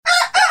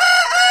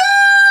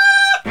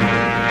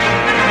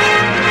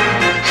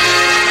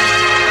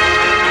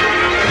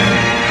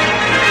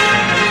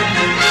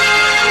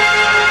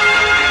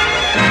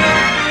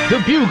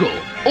The Bugle,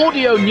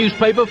 audio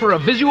newspaper for a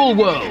visual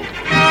world.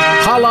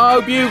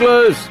 Hello,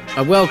 Buglers,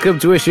 and welcome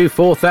to issue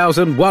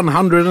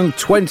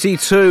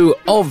 4122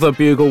 of The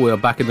Bugle. We are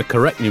back in the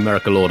correct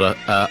numerical order.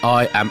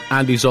 I am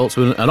Andy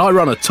Zaltzman, and I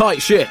run a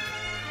tight ship.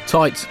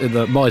 Tight in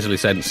the miserly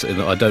sense, in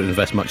that I don't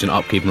invest much in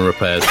upkeep and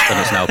repairs, and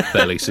it's now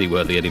barely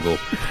seaworthy anymore.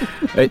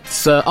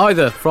 It's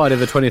either Friday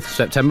the 20th of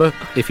September,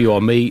 if you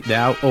are me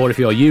now, or if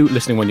you are you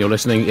listening when you're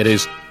listening, it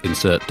is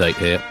insert date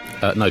here.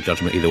 No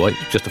judgment either way,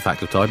 just a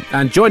fact of time.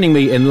 And joining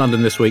me in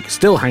London this week,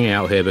 still hanging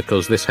out here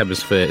because this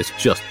hemisphere is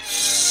just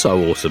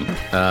so awesome.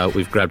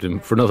 We've grabbed him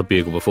for another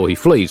Bugle before he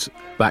flees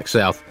back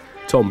south.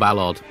 Tom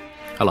Ballard.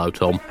 Hello,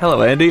 Tom.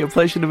 Hello, Andy. A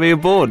pleasure to be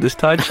aboard this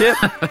tight ship.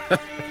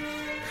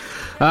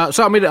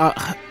 So, I mean,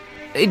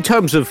 in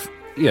terms of,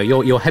 you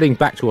know, you're heading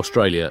back to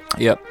Australia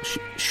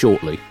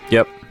shortly.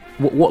 Yep.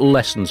 What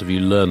lessons have you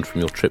learned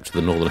from your trip to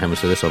the Northern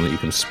Hemisphere this time that you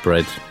can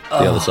spread the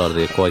other side of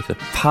the equator?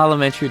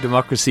 Parliamentary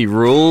democracy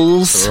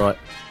rules. All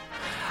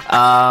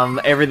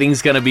right.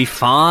 Everything's going to be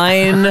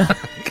fine.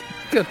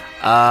 Good.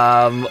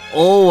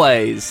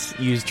 Always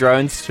use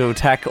drones to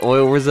attack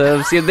oil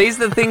reserves. Yeah, these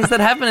are the things that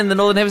happen in the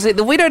Northern Hemisphere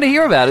that we don't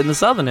hear about in the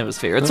Southern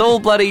Hemisphere. It's all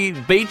bloody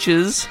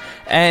beaches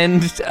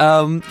and...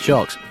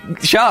 Sharks.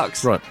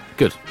 Right.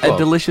 Good. And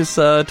delicious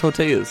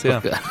tortillas, yeah.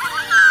 Okay.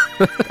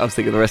 I was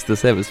thinking the rest of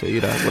this hemisphere,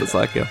 you know what it's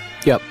like here.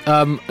 Yep.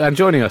 And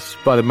joining us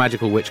by the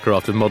magical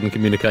witchcraft of modern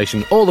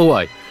communication, all the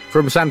way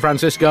from San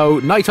Francisco,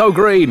 NATO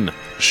Green.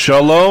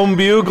 Shalom,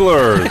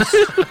 Buglers.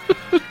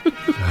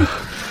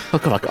 Oh,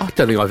 God, I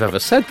don't think I've ever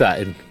said that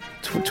in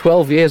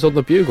 12 years on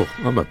the Bugle.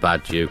 I'm a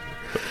bad Jew.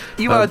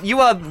 You are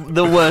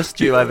the worst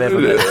Jew I've ever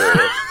met.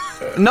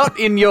 Not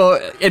in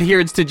your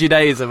adherence to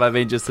Judaism, I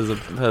mean just as a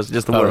person,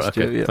 just the worst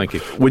okay. Jew. Yeah. Thank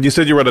you. When you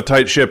said you were on a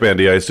tight ship,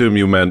 Andy, I assume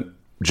you meant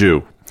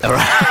Jew. All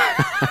right.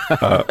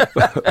 I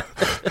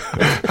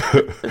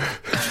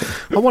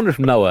wonder if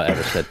Noah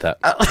ever said that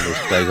in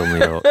his days on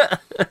the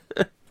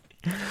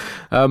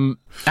ark.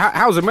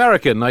 How's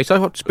America,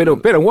 NATO? It's been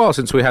a while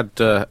since we had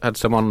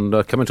someone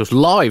come into us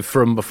live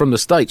from the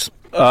States.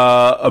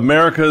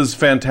 America's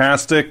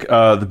fantastic.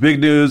 The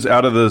big news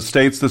out of the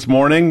States this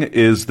morning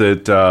is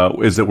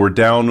that we're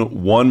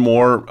down one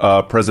more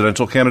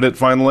presidential candidate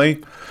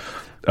finally.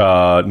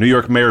 New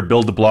York Mayor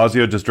Bill de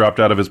Blasio just dropped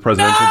out of his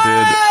presidential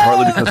bid,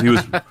 partly because he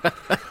was...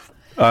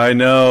 I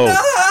know.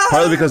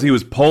 Partly because he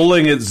was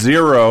polling at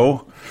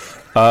zero,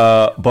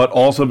 but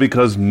also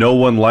because no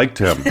one liked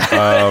him.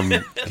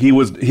 He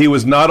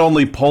was not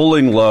only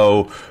polling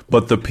low,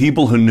 but the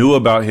people who knew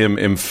about him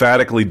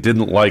emphatically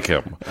didn't like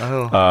him.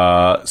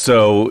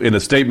 So in a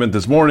statement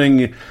this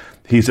morning,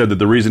 he said that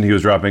the reason he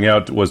was dropping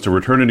out was to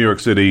return to New York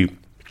City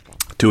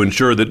to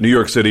ensure that New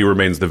York City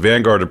remains the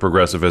vanguard of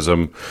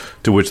progressivism,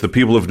 to which the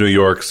people of New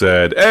York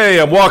said, "Hey,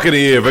 I'm walking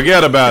here,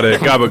 forget about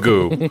it,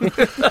 gabagoo."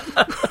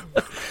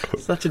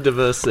 Such a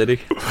diverse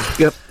city.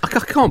 Yep. I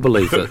can't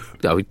believe that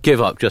he'd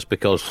give up just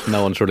because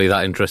no one's really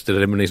that interested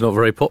in him and he's not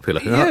very popular.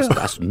 Yeah.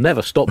 That's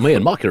never stopped me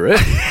in my career.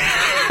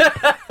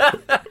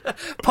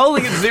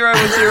 Polling at zero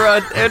was your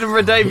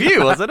Edinburgh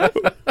debut, wasn't it?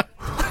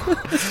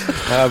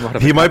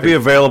 He might be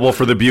available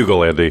for the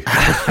Bugle, Andy.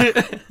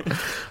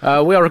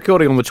 We are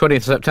recording on the 20th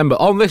of September.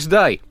 On this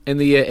day, in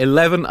the year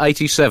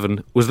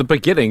 1187, was the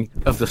beginning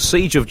of the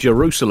Siege of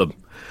Jerusalem,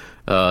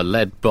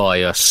 led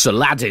by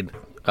Saladin.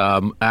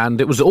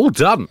 And it was all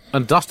done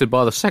and dusted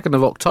by the 2nd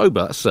of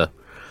October.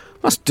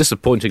 That's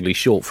disappointingly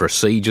short for a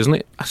siege, isn't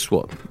it? That's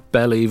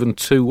barely even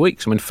 2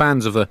 weeks. I mean,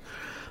 fans of a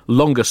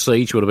longer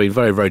siege would have been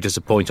very, very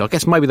disappointed. I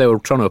guess maybe they were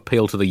trying to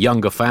appeal to the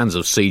younger fans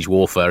of siege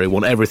warfare who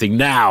want everything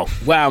now.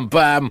 Wham,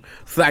 bam,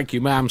 thank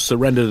you, ma'am,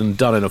 surrendered and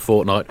done in a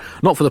fortnight.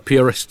 Not for the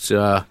purists,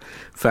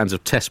 fans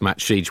of test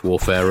match siege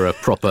warfare, a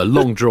proper,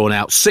 long drawn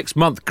out,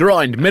 6-month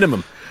grind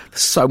minimum.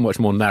 There's so much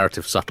more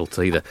narrative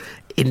subtlety, the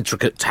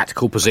intricate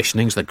tactical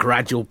positionings, the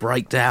gradual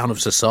breakdown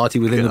of society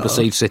within the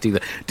besieged city,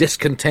 the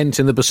discontent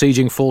in the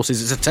besieging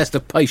forces. It's a test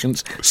of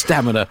patience,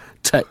 stamina,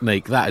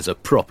 technique. That is a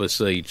proper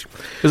siege.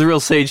 It was a real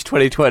siege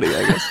 2020,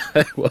 I guess.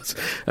 It was.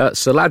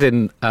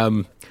 Saladin,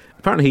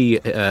 apparently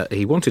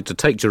he wanted to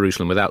take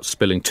Jerusalem without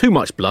spilling too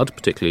much blood,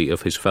 particularly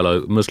of his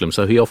fellow Muslims,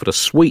 so he offered a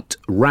sweet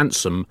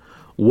ransom,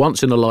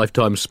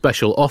 once-in-a-lifetime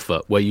special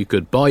offer where you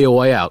could buy your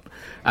way out.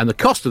 And the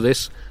cost of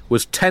this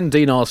was 10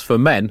 dinars for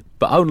men,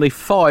 but only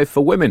 5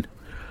 for women.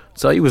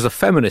 So he was a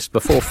feminist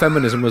before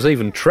feminism was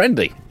even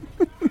trendy.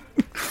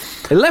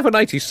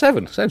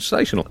 1187,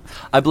 sensational.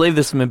 I believe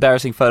there's some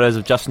embarrassing photos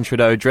of Justin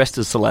Trudeau dressed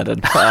as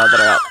Saladin that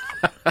are up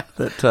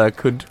that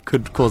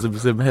could cause him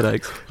some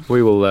headaches.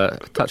 We will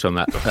touch on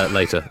that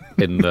later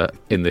in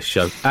this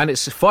show. And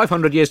it's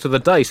 500 years to the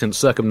day since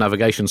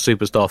circumnavigation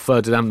superstar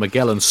Ferdinand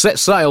Magellan set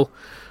sail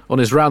on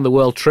his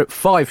round-the-world trip.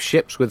 5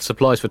 ships with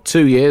supplies for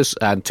 2 years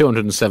and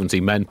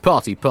 270 men.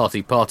 Party,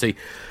 party, party.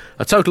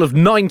 A total of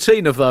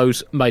 19 of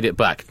those made it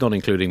back, not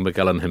including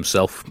Magellan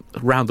himself.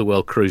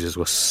 Round-the-world cruises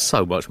were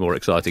so much more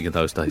exciting in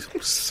those days.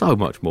 So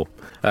much more.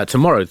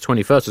 Tomorrow, the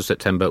 21st of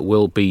September,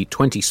 will be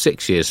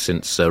 26 years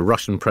since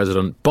Russian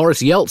President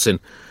Boris Yeltsin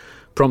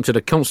prompted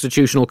a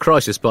constitutional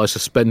crisis by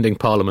suspending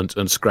Parliament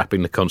and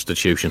scrapping the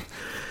Constitution.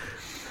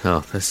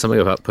 Oh, there's something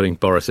about putting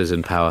Boris's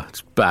in power.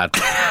 It's bad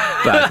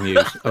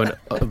news. I mean,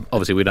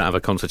 obviously we don't have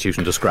a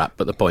constitution to scrap,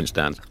 but the point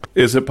stands.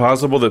 Is it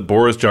possible that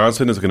Boris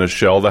Johnson is going to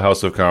shell the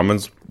House of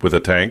Commons with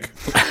a tank?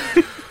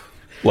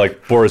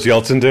 Like Boris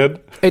Yeltsin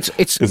did?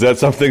 Is that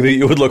something that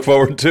you would look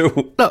forward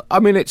to? No, I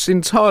mean, it's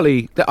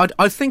entirely...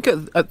 I think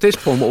at this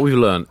point what we've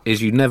learned is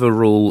you never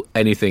rule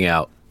anything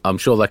out. I'm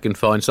sure they can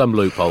find some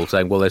loophole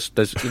saying, well, there's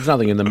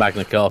nothing in the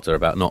Magna Carta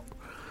about not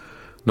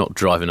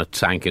driving a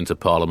tank into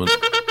Parliament.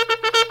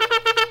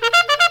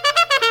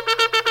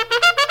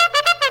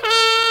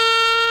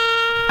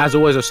 As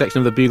always, a section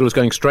of the Bugle is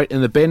going straight in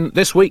the bin.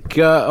 This week,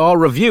 our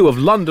review of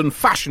London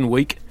Fashion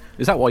Week.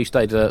 Is that why you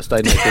stayed next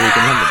week in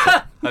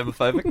London?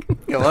 Homophobic.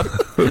 Go on.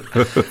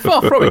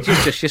 Far from it.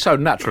 You're so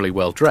naturally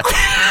well dressed.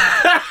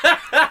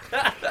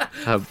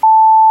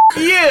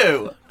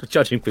 You!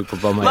 Judging people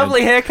by my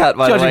Lovely haircut,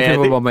 by the way, Judging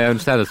people Andy. by my own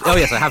standards. Oh,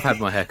 yes, I have had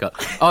my haircut.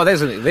 Oh,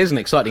 there's an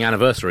exciting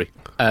anniversary.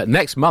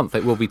 Next month,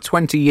 it will be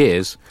 20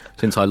 years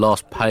since I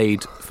last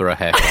paid for a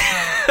haircut.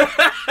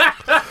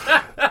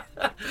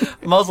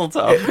 Mazel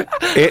tov.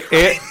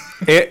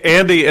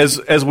 Andy,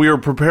 as we were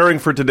preparing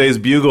for today's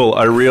Bugle,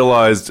 I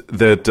realized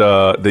that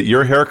that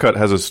your haircut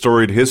has a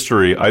storied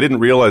history. I didn't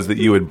realize that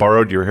you had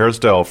borrowed your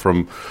hairstyle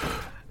from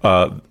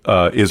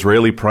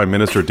Israeli Prime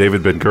Minister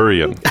David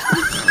Ben-Gurion.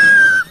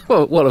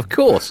 Well, of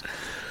course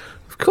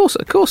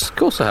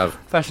I have.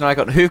 Fashion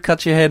icon. Who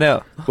cuts your hair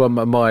now? Well,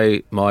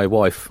 my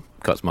wife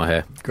cuts my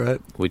hair.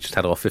 Great. We just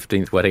had our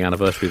 15th wedding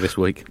anniversary this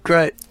week.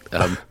 Great.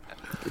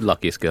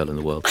 Luckiest girl in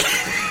the world.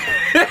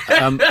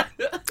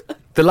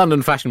 The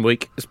London Fashion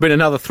Week. It's been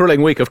another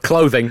thrilling week of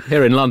clothing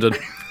here in London.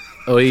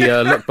 We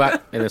look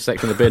back in a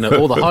section of the bin at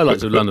all the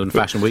highlights of London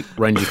Fashion Week,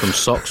 ranging from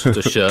socks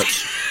to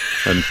shirts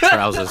and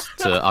trousers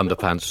to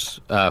underpants.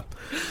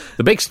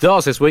 The big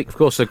stars this week, of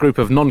course, a group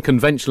of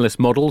non-conventionalist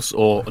models,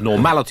 or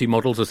normality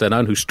models as they're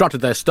known, who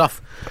strutted their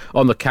stuff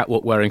on the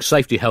catwalk wearing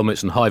safety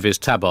helmets and high-vis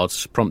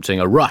tabards, prompting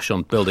a rush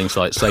on building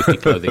site safety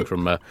clothing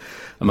from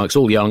amongst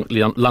all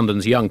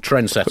London's young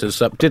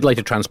trendsetters. Did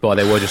later transpire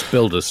they were just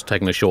builders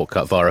taking a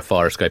shortcut via a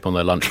fire escape on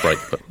their lunch break,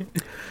 but...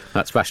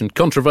 That's fashion.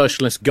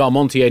 Controversialist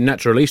Garmontier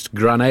naturaliste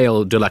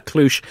Granelle de la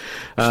Cluche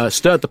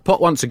stirred the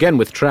pot once again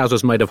with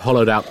trousers made of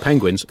hollowed-out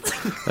penguins.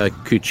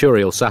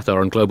 Couturial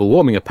satire on global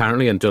warming,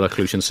 apparently, and de la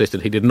Cluche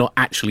insisted he did not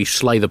actually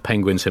slay the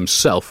penguins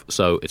himself,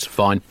 so it's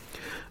fine.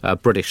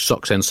 British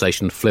sock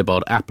sensation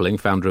Flibard Appling,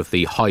 founder of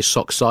the High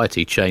Sock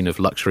Society chain of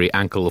luxury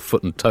ankle,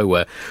 foot and toe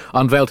wear,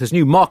 unveiled his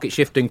new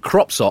market-shifting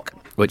crop sock,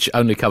 which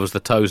only covers the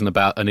toes and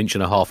about 1.5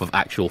 inches of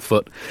actual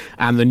foot,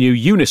 and the new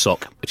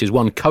unisock, which is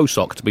one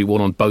co-sock to be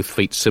worn on both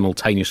feet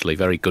simultaneously.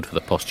 Very good for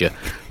the posture,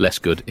 less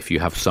good if you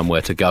have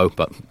somewhere to go,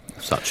 but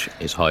such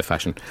is high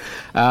fashion.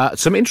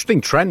 Some interesting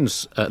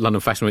trends at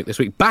London Fashion Week this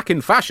week. Back in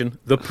fashion,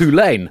 the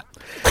poulain.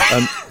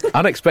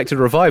 Unexpected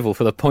revival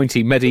for the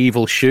pointy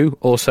medieval shoe,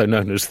 also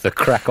known as the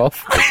Krakow,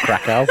 I'm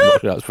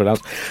not sure how it's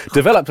pronounced.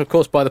 Developed, of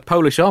course, by the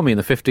Polish army in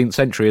the 15th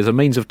century as a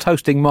means of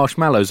toasting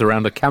marshmallows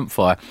around a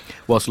campfire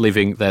whilst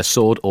leaving their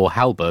sword or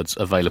halberds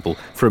available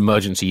for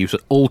emergency use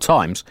at all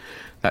times.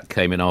 That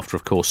came in after,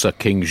 of course, Sir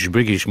King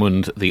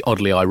Sigismund, the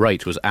oddly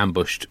irate, was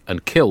ambushed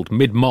and killed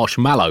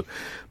mid-marshmallow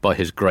by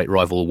his great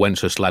rival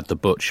Wenceslad the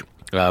Butch.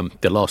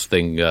 The last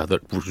thing that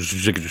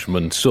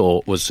Sigismund saw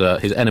was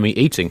his enemy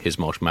eating his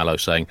marshmallow,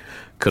 saying,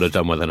 could have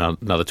done with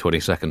another 20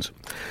 seconds.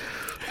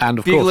 And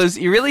of Buglers,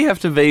 you really have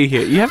to be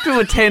here. You have to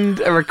attend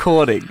a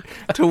recording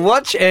to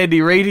watch Andy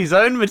read his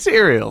own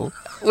material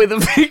with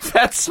a big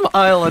fat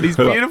smile on his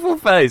beautiful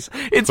face.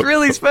 It's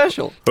really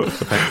special.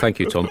 Thank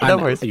you, Tom. No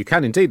worries. You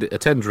can indeed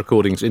attend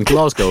recordings in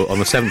Glasgow on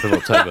the 7th of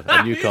October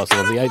and Newcastle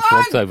on the 8th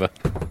of October.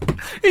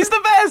 He's the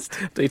best!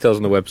 Details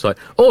on the website.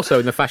 Also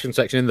in the fashion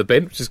section in the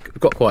bin, which has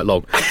got quite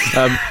long.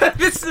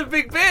 This is a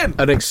big bin!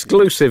 An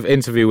exclusive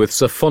interview with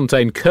Sir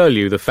Fontaine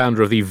Curlew, the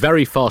founder of the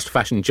very fast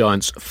fashion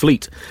giants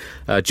Fleet,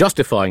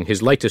 justifying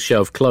his latest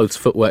show of clothes,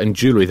 footwear and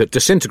jewellery that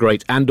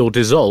disintegrate and or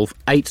dissolve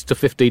 8 to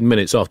 15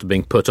 minutes after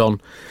being put on.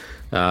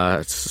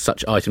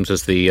 Such items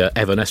as the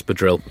Evan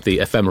espadrille, the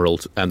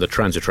ephemerald and the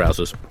transit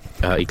trousers.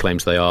 He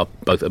claims they are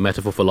both a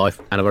metaphor for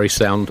life and a very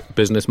sound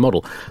business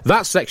model.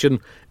 That section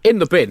in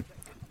the bin.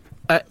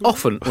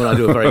 Often when I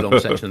do a very long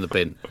section in the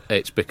bin,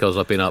 it's because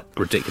I've been up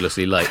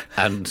ridiculously late.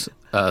 And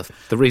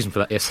the reason for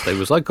that yesterday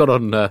was I got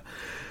on... I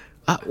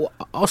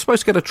was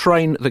supposed to get a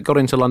train that got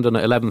into London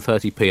at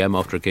 11:30pm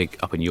after a gig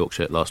up in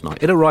Yorkshire last night.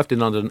 It arrived in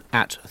London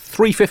at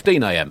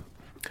 3:15am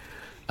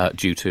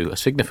due to a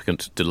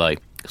significant delay.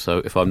 So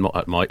if I'm not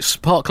at my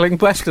sparkling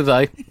best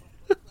today,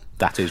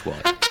 that is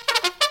why.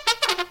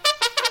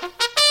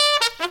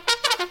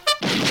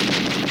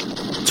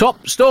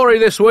 Top story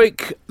this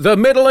week, the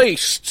Middle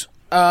East.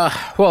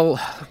 Well,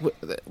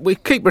 we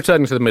keep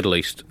returning to the Middle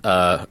East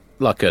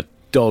like a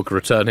dog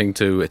returning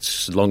to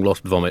its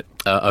long-lost vomit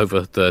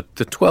over the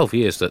 12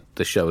 years that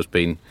this show has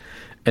been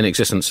in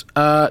existence.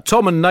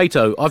 Tom and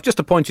NATO, I've just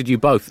appointed you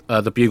both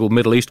the Bugle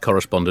Middle East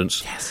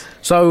correspondents. Yes.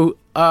 So,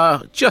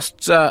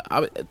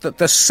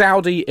 the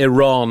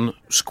Saudi-Iran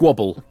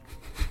squabble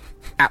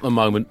at the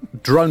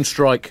moment, drone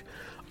strike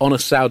on a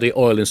Saudi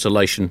oil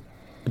installation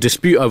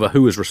dispute over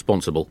who is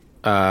responsible.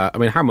 I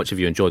mean, how much have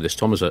you enjoyed this,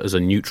 Tom, as a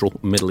neutral,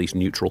 Middle East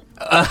neutral?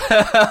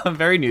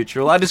 Very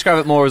neutral. I describe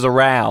it more as a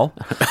row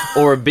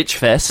or a bitch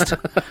fest.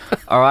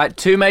 All right,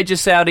 2 major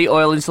Saudi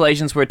oil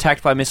installations were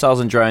attacked by missiles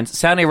and drones.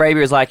 Saudi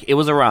Arabia is like, it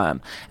was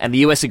Iran. And the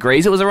US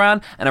agrees it was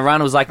Iran. And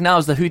Iran was like, no, it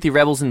was the Houthi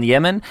rebels in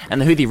Yemen.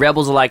 And the Houthi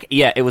rebels are like,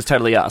 yeah, it was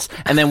totally us.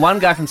 And then one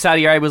guy from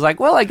Saudi Arabia was like,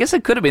 well, I guess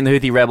it could have been the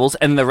Houthi rebels.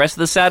 And the rest of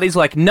the Saudis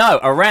were like, no,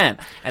 Iran.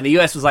 And the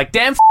US was like,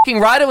 damn f***ing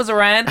right it was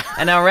Iran.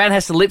 And now Iran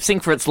has to lip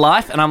sync for its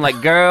life. And I'm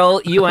like,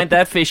 girl, you ain't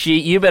that fishy.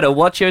 You better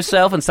watch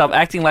yourself and stop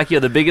acting like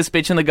you're the biggest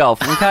bitch in the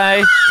Gulf,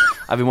 okay?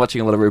 I've been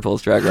watching a lot of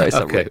RuPaul's Drag Race,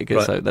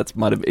 so that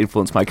might have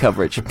influenced my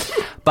coverage.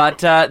 But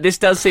this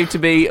does seem to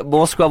be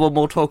more squabble,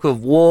 more talk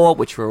of war,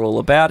 which we're all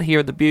about here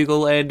at the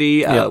Bugle,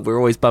 Andy. We're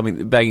always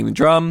banging the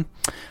drum.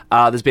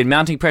 There's been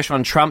mounting pressure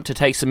on Trump to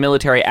take some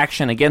military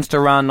action against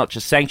Iran, not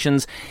just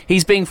sanctions.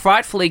 He's being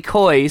frightfully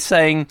coy,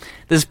 saying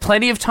there's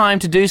plenty of time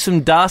to do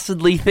some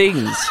dastardly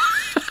things.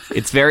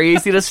 It's very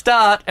easy to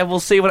start, and we'll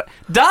see what...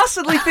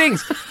 Dastardly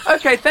things!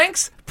 Okay,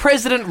 thanks,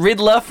 President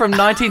Riddler from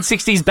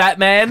 1960s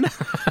Batman.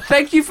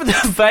 Thank you for the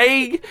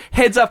vague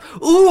heads up.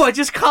 Ooh, I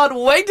just can't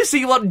wait to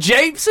see what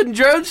japes and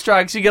drone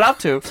strikes you get up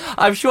to.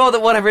 I'm sure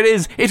that whatever it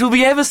is, it will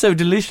be ever so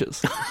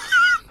delicious.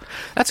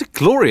 That's a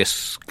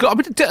glorious... I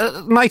mean,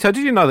 NATO,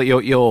 did you know that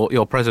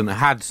your president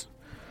had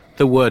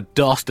the word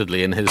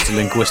dastardly in his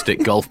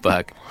linguistic golf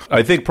bag?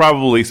 I think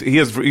probably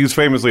he's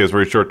famously has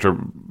very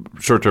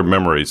short-term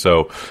memory,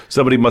 so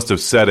somebody must have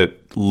said it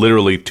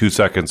literally 2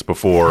 seconds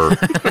before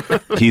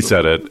he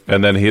said it,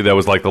 and then that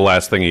was like the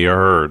last thing he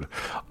heard.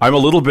 I'm a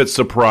little bit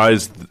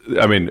surprised.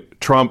 I mean,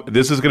 Trump,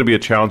 this is going to be a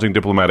challenging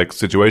diplomatic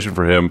situation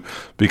for him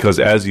because,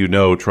 as you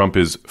know, Trump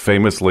is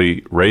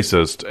famously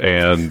racist,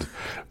 and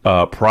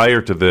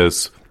prior to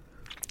this,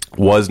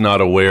 was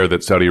not aware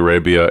that Saudi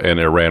Arabia and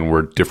Iran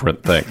were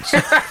different things.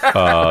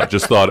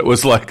 Just thought it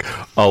was like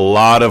a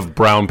lot of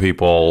brown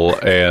people,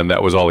 and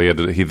that was all he had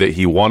to...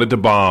 He wanted to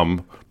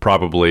bomb,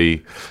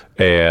 probably,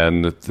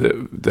 and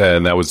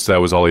that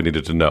was all he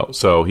needed to know.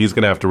 So he's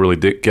going to have to really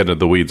get into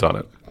the weeds on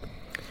it.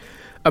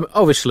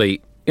 Obviously,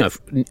 you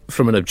know,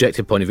 from an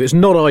objective point of view, it's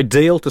not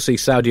ideal to see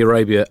Saudi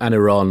Arabia and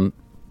Iran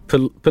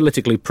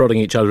politically prodding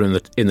each other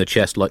in the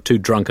chest like two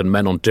drunken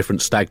men on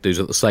different stag do's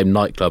at the same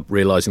nightclub,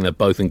 realising they're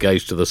both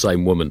engaged to the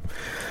same woman.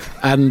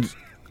 And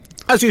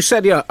as you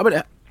said, I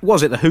mean,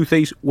 was it the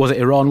Houthis? Was it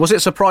Iran? Was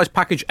it surprise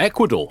package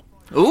Ecuador?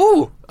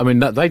 Ooh! I mean,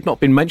 they've not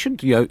been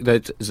mentioned. You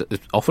know,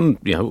 often,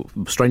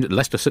 strange that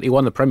Leicester City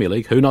won the Premier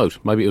League. Who knows?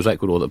 Maybe it was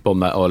Ecuador that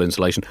bombed that oil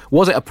installation.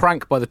 Was it a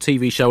prank by the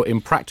TV show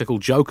Impractical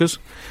Jokers?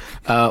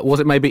 Was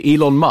it maybe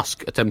Elon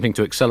Musk attempting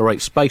to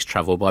accelerate space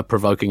travel by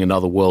provoking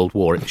another world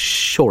war? It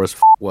sure as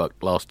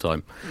worked last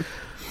time.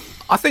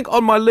 I think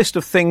on my list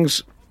of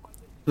things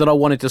that I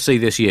wanted to see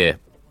this year,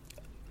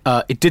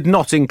 it did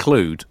not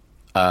include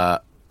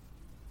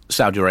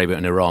Saudi Arabia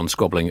and Iran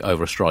squabbling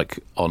over a strike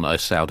on a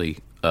Saudi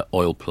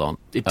oil plant.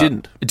 It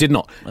didn't? It did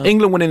not. Oh.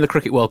 England winning the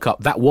Cricket World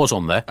Cup, that was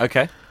on there.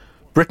 Okay.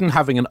 Britain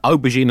having an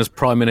aubergine as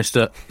Prime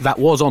Minister, that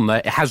was on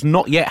there. It has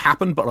not yet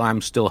happened, but I am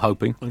still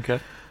hoping.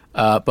 Okay.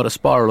 But a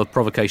spiral of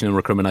provocation and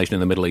recrimination in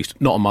the Middle East,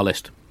 not on my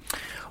list.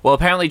 Well,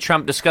 apparently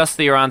Trump discussed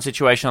the Iran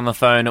situation on the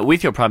phone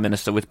with your Prime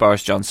Minister, with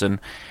Boris Johnson,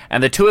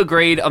 and the two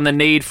agreed on the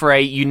need for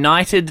a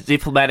united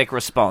diplomatic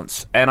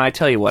response. And I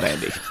tell you what,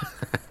 Andy,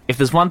 if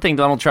there's one thing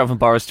Donald Trump and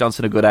Boris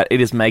Johnson are good at, it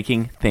is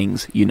making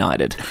things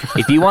united.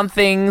 If you want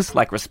things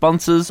like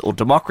responses or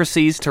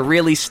democracies to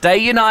really stay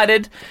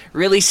united,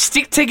 really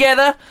stick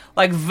together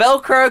like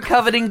Velcro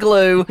covered in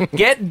glue,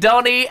 get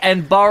Donnie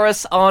and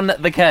Boris on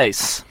the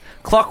case.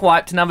 Clock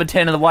wiped number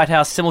 10 in the White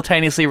House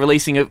simultaneously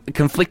releasing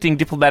conflicting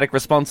diplomatic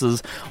responses,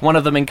 one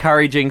of them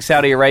encouraging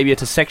Saudi Arabia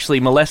to sexually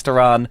molest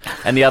Iran,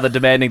 and the other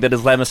demanding that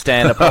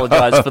Islamistan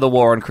apologise for the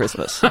war on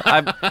Christmas.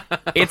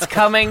 It's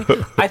coming.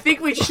 I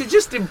think we should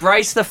just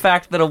embrace the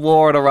fact that a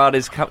war in Iran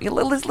is coming.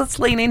 Let's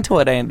lean into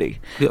it, Andy.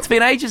 Yep. It's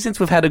been ages since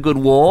we've had a good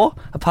war,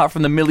 apart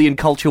from the million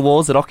culture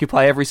wars that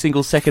occupy every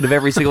single second of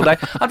every single day.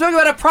 I'm talking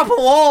about a proper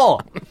war.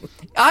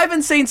 I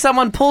haven't seen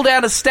someone pull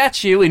down a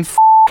statue in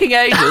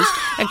ages,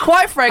 and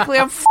quite frankly,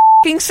 I'm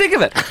sick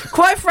of it.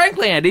 Quite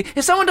frankly, Andy,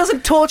 if someone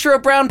doesn't torture a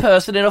brown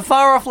person in a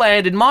far-off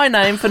land in my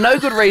name for no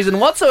good reason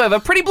whatsoever,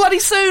 pretty bloody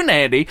soon,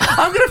 Andy,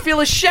 I'm going to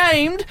feel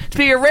ashamed to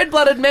be a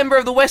red-blooded member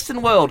of the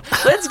Western world.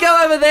 Let's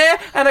go over there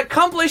and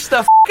accomplish the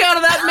out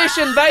of that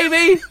mission,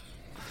 baby!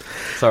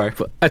 Sorry.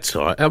 But that's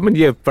all right. I mean,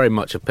 you're very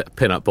much a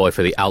pin-up boy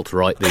for the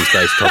alt-right these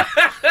days, Tom.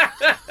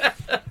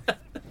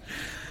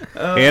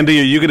 Andy,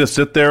 are you going to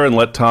sit there and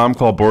let Tom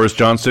call Boris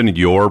Johnson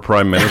your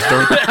Prime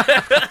Minister?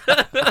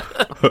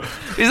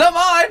 He's not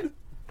mine!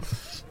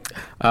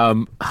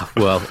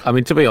 Well, I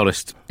mean, to be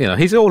honest,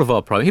 he's all of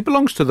our prime. He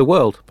belongs to the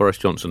world, Boris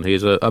Johnson. He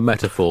is a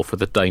metaphor for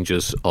the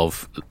dangers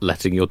of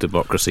letting your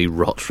democracy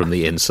rot from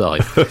the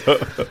inside.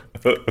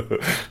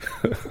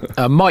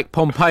 Mike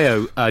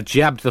Pompeo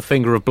jabbed the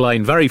finger of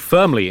blame very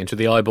firmly into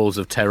the eyeballs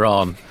of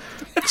Tehran,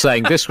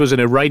 saying this was an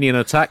Iranian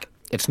attack.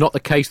 it's not the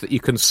case that you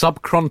can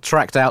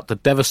subcontract out the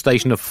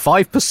devastation of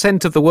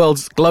 5% of the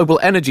world's global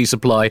energy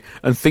supply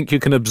and think you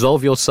can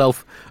absolve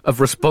yourself of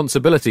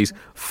responsibilities.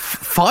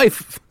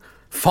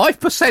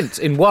 5%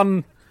 in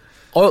one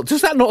oil.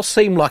 Does that not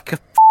seem like of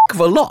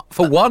a lot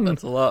for one?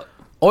 That's a lot.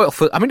 Oil.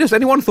 I mean, has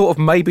anyone thought of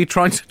maybe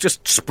trying to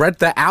just spread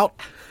that out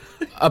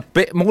a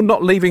bit more,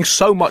 not leaving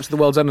so much of the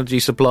world's energy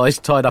supplies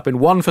tied up in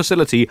one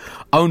facility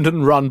owned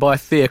and run by a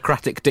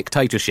theocratic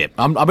dictatorship?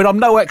 I'm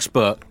no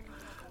expert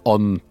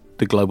on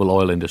the global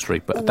oil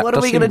industry, but what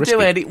are we going to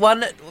do, Andy?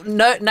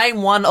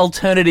 Name one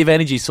alternative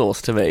energy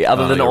source to me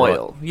other than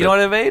oil. Right. You know what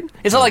I mean?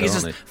 It's not like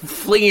it's just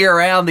flinging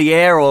around the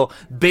air or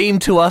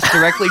beamed to us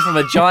directly from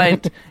a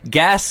giant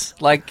gas,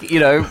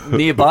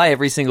 nearby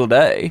every single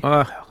day.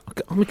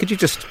 Could you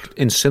just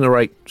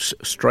incinerate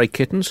stray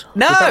kittens?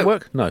 No! Does that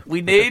work? No.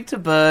 We need to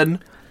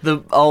burn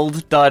the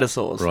old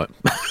dinosaurs. Right.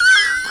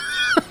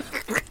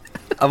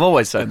 I've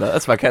always said that.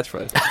 That's my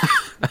catchphrase.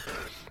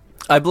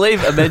 I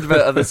believe a member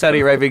of the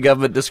Saudi Arabian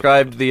government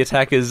described the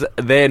attack as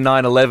their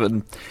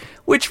 9/11,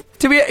 which,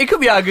 it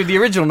could be argued the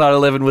original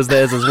 9/11 was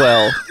theirs as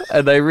well,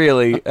 and they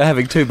really are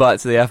having two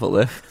bites of the apple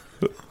there.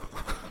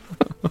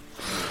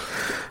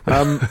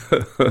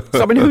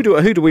 So, I mean, who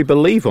do we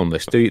believe on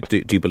this? Do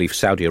you believe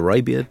Saudi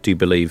Arabia? Do you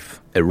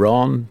believe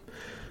Iran?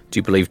 Do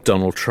you believe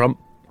Donald Trump?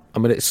 I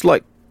mean, it's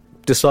like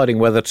deciding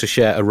whether to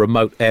share a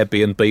remote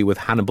Airbnb with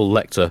Hannibal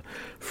Lecter,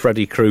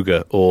 Freddy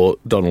Krueger, or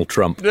Donald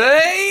Trump.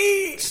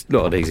 Hey! It's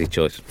not an easy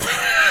choice.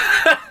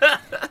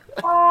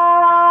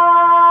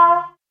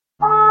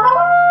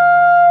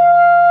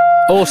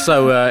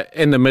 Also,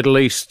 in the Middle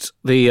East,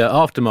 the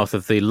aftermath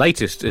of the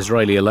latest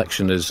Israeli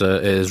election is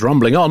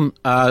rumbling on.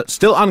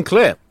 Still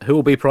unclear who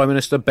will be Prime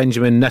Minister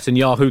Benjamin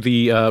Netanyahu,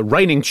 the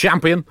reigning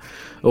champion,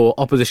 or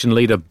opposition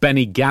leader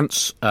Benny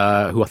Gantz,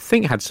 who I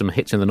think had some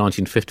hits in the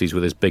 1950s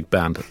with his big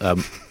band.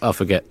 I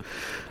forget.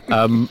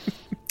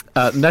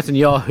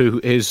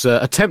 Netanyahu is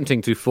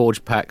attempting to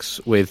forge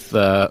pacts with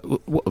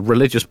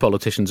religious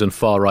politicians and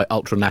far-right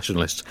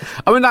ultra-nationalists.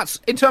 I mean, that's,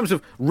 in terms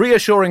of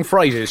reassuring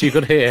phrases you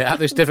could hear at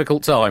this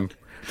difficult time.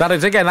 That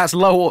is, again, that's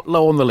low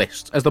on the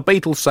list. As the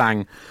Beatles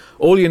sang,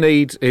 all you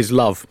need is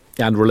love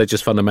and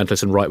religious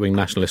fundamentalists and right-wing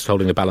nationalists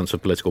holding the balance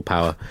of political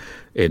power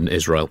in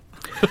Israel.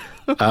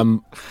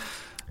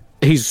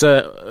 He's,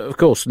 of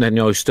course,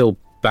 Netanyahu's still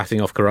batting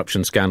off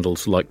corruption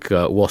scandals like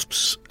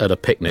wasps at a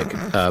picnic.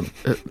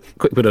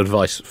 Quick bit of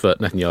advice for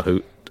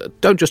Netanyahu.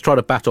 Don't just try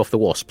to bat off the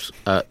wasps.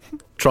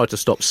 Try to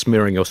stop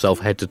smearing yourself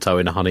head to toe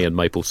in honey and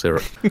maple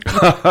syrup.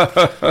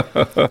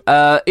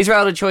 Israel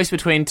had a choice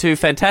between two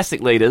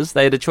fantastic leaders.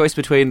 They had a choice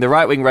between the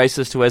right-wing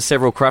racist who has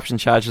several corruption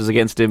charges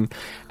against him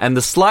and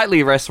the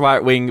slightly less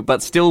right-wing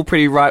but still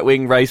pretty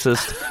right-wing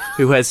racist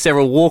who has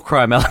several war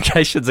crime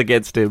allegations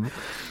against him.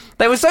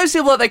 They were so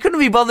similar they couldn't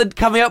be bothered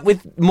coming up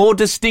with more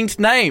distinct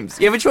names.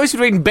 You have a choice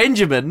between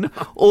Benjamin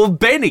or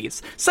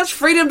Benny's. Such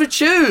freedom to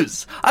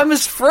choose. I'm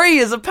as free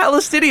as a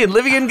Palestinian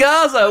living in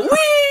Gaza. Whee!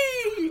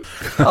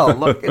 Oh,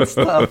 look, it's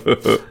tough.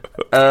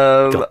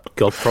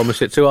 God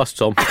promised it to us,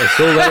 Tom. It's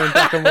all there in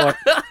black and white.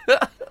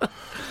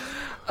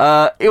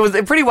 It was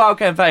a pretty wild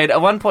campaign. At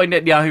one point,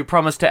 Netanyahu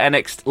promised to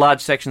annex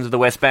large sections of the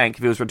West Bank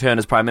if he was returned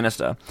as Prime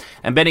Minister.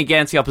 And Benny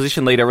Gantz, the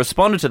opposition leader,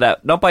 responded to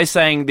that, not by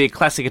saying the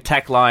classic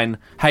attack line,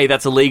 hey,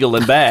 that's illegal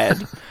and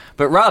bad,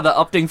 but rather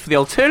opting for the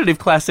alternative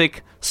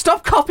classic,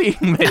 stop copying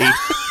me.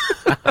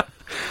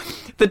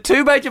 The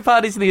two major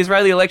parties in the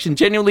Israeli election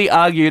genuinely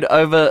argued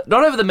not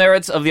over the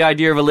merits of the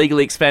idea of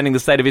illegally expanding the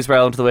state of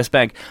Israel into the West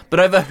Bank, but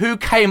over who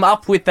came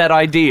up with that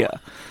idea.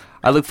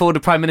 I look forward to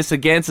Prime Minister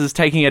Gantz's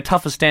taking a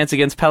tougher stance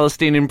against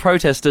Palestinian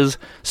protesters.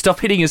 Stop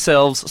hitting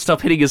yourselves.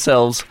 Stop hitting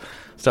yourselves.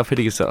 Stop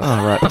hitting yourselves.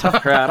 Oh, right.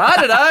 Tough crowd. I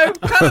don't know.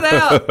 Cut it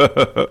out.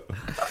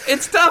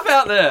 It's tough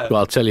out there. Well,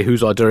 I'll tell you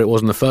whose idea it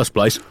was in the first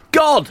place.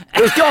 God!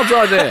 It was God's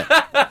idea.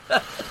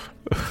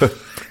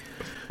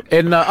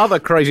 In other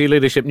crazy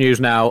leadership news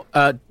now,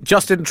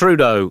 Justin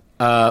Trudeau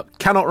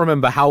cannot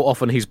remember how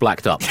often he's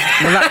blacked up.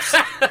 I mean, that's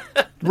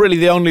really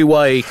the only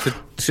way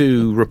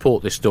to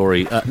report this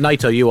story.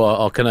 NATO, you are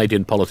our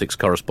Canadian politics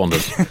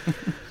correspondent.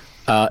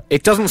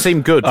 It doesn't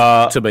seem good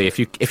to me if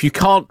you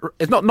can't.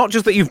 It's not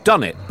just that you've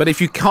done it, but if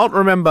you can't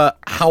remember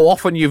how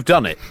often you've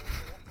done it,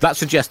 that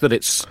suggests that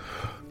it's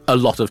a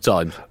lot of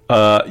time.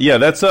 Yeah,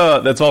 that's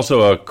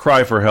also a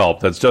cry for help.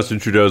 That's Justin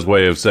Trudeau's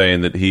way of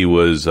saying that he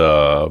was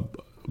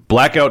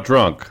blackout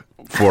drunk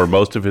for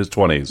most of his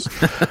 20s.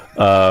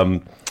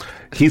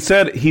 He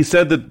said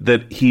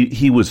that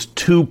he was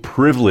too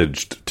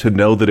privileged to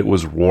know that it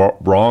was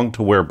wrong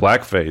to wear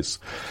blackface,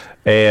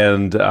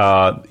 and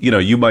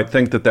you might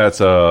think that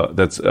that's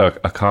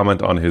a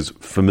comment on his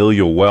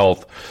familial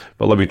wealth,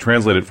 but let me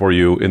translate it for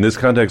you. In this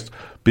context,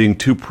 being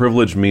too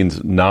privileged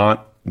means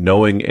not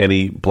knowing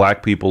any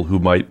black people who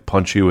might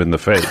punch you in the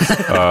face.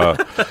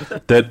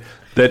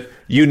 that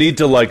you need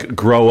to like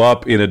grow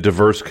up in a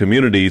diverse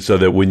community so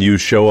that when you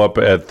show up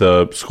at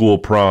the school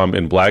prom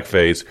in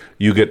blackface,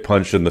 you get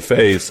punched in the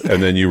face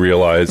and then you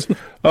realize,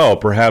 oh,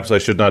 perhaps I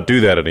should not do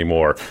that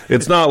anymore.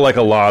 It's not like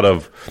a lot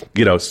of,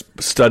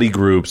 study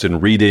groups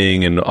and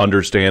reading and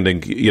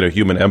understanding,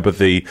 human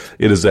empathy.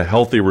 It is a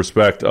healthy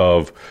respect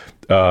of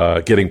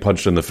getting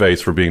punched in the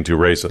face for being too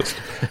racist.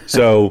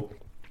 So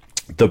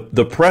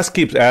the press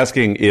keeps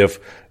asking if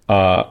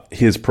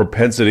his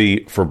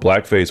propensity for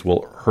blackface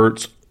will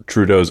hurt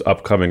Trudeau's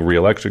upcoming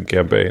re-election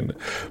campaign.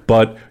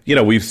 But,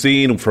 we've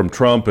seen from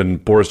Trump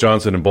and Boris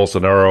Johnson and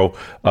Bolsonaro,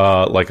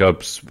 like a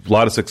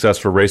lot of success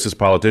for racist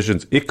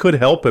politicians. It could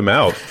help him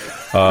out.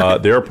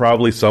 There are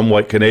probably some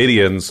white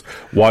Canadians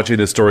watching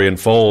this story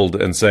unfold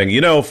and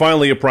saying,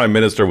 finally a prime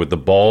minister with the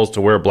balls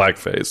to wear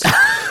blackface.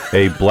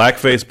 A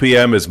blackface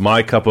PM is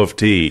my cup of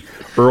tea.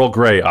 Earl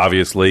Grey,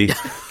 obviously.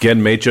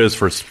 Gen Mecha is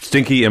for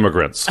stinky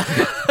immigrants.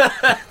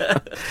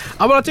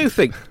 I do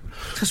think,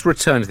 just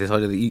return to this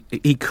idea that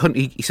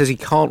he says he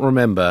can't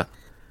remember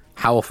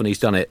how often he's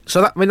done it.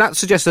 So that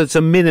suggests that it's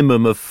a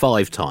minimum of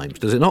 5 times,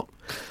 does it not?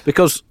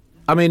 Because,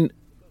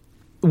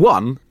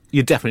 1,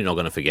 you're definitely not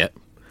going to forget.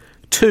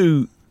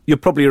 2, you'll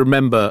probably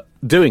remember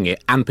doing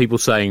it and people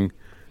saying,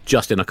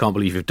 Justin, I can't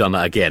believe you've done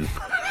that again.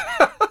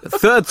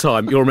 Third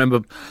time, you'll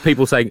remember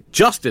people saying,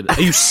 Justin,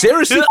 are you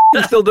seriously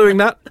still doing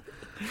that?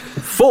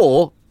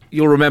 4,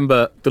 you'll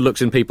remember the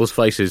looks in people's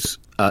faces,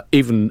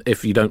 even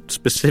if you don't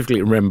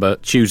specifically remember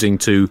choosing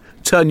to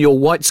turn your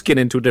white skin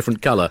into a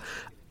different colour.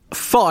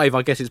 5,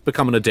 I guess it's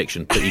become an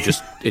addiction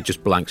that it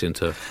just blanks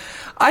into.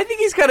 I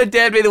think he's kind of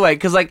damned either way,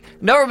 because,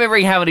 not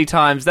remembering how many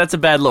times, that's a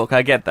bad look,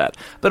 I get that.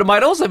 But it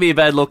might also be a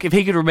bad look if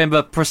he could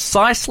remember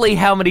precisely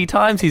how many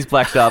times he's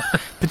blacked up,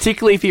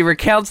 particularly if he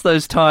recounts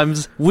those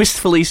times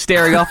wistfully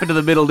staring off into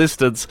the middle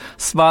distance,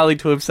 smiling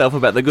to himself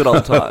about the good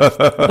old times.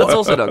 That's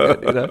also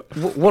not good,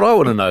 What I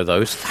want to know,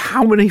 though, is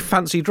how many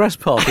fancy dress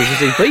parties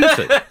has he been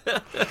to?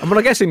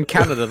 I guess in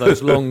Canada,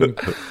 those long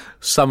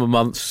summer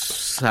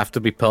months have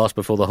to be passed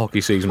before the hockey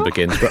season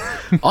begins, but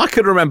I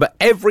could remember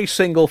every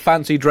single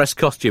fancy dress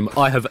costume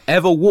I have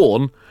ever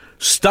worn,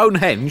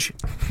 Stonehenge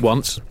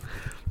once,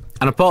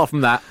 and apart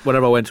from that,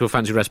 whenever I went to a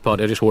fancy dress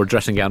party, I just wore a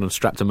dressing gown and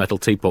strapped a metal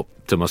teapot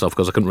to myself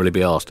because I couldn't really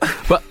be asked.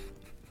 But,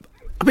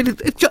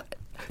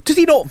 does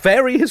he not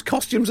vary his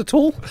costumes at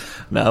all?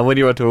 No, when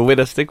you want to a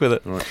winner, stick with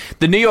it. Right.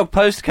 The New York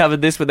Post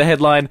covered this with the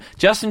headline,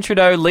 Justin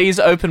Trudeau leaves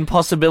open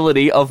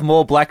possibility of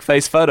more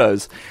blackface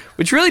photos,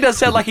 which really does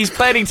sound like he's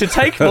planning to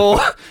take more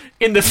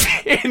in the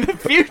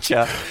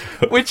future,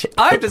 which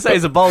I have to say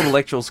is a bold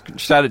electoral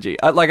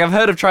strategy. I've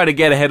heard of trying to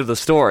get ahead of the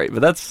story,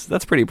 but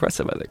that's pretty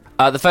impressive, I think.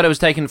 The photo was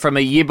taken from a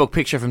yearbook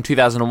picture from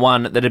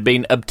 2001 that had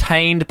been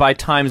obtained by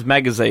Times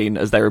Magazine,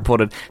 as they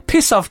reported.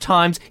 Piss off,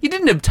 Times. You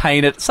didn't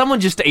obtain it. Someone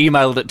just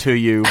emailed it to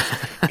you.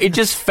 It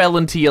just fell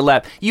into your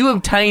lap. You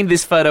obtained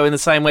this photo in the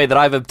same way that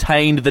I've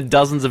obtained the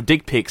dozens of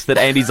dick pics that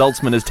Andy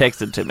Zaltzman has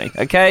texted to me,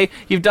 okay?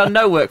 You've done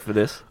no work for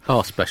this.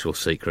 Oh, special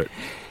secret.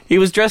 He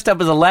was dressed up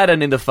as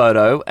Aladdin in the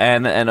photo,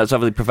 and it's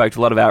obviously provoked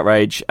a lot of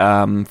outrage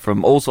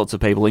from all sorts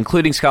of people,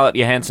 including Scarlett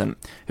Johansson,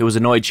 who was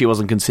annoyed she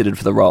wasn't considered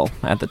for the role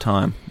at the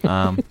time.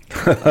 But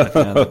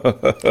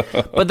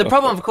the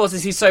problem, of course,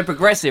 is he's so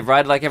progressive,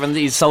 right?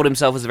 He's sold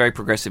himself as a very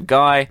progressive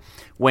guy.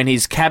 When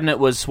his cabinet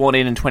was sworn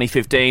in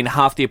 2015,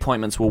 half the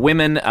appointments were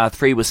women,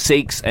 3 were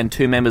Sikhs, and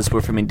 2 members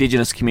were from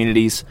Indigenous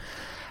communities.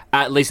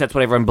 At least that's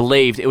what everyone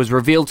believed. It was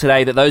revealed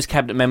today that those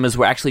cabinet members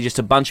were actually just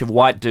a bunch of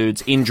white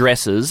dudes in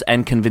dresses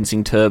and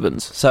convincing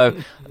turbans. So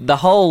the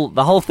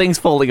whole thing's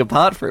falling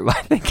apart for him,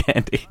 I think,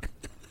 Andy.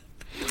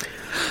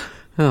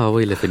 Oh,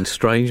 we live in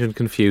strange and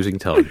confusing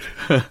times.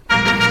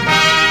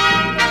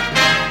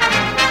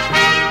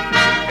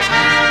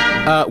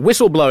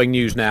 Whistleblowing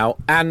news now,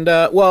 and,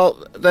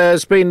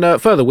 there's been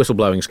further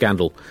whistleblowing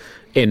scandal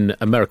in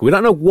America. We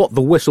don't know what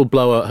the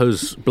whistleblower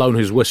has blown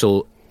his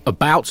whistle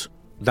about.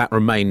 That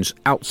remains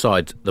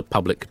outside the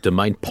public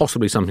domain,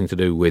 possibly something to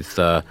do with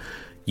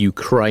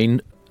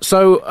Ukraine.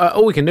 So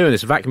all we can do in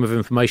this vacuum of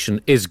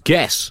information is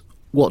guess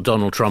what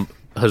Donald Trump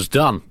has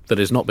done that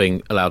is not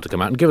being allowed to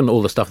come out. And given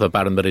all the stuff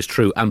about him that is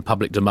true and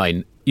public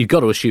domain, you've got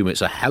to assume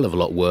it's a hell of a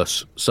lot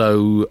worse.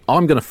 So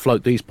I'm going to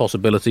float these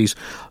possibilities,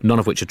 none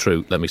of which are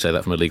true, let me say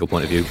that from a legal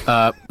point of view,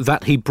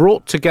 that he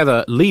brought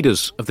together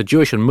leaders of the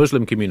Jewish and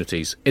Muslim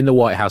communities in the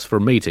White House for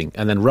a meeting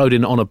and then rode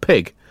in on a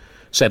pig,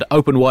 said,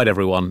 "Open wide,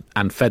 everyone,"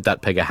 and fed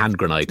that pig a hand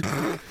grenade.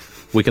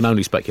 We can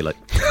only speculate.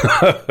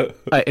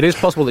 It is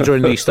possible that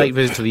during the state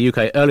visit to the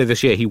UK earlier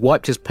this year, he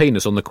wiped his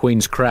penis on the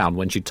Queen's crown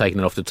when she'd taken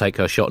it off to take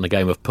her shot in a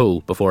game of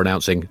pool before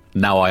announcing,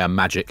 "Now I am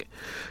magic."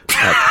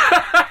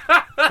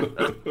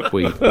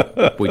 We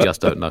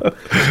just don't know.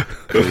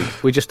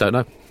 We just don't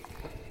know.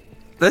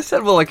 They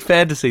sound more like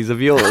fantasies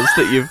of yours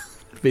that you've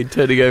been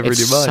turning over in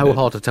your mind. It's so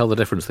hard to tell the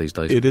difference these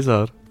days. It is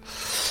hard.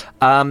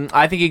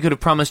 I think he could have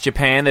promised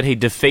Japan that he'd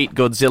defeat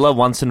Godzilla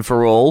once and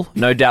for all,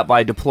 no doubt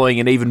by deploying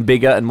an even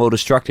bigger and more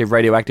destructive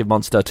radioactive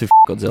monster to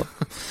Godzilla.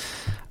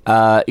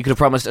 He could have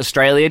promised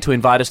Australia to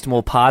invite us to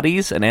more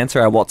parties and answer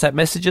our WhatsApp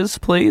messages,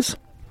 please.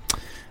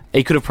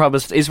 He could have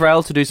promised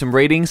Israel to do some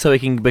reading so he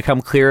can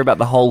become clear about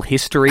the whole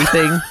history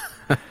thing.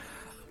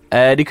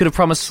 And he could have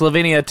promised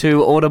Slovenia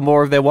to order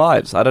more of their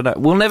wives. I don't know.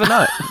 We'll never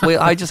know.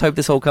 I just hope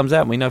this all comes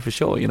out and we know for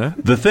sure,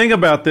 The thing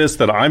about this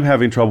that I'm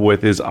having trouble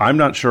with is I'm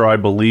not sure I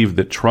believe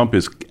that Trump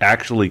is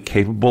actually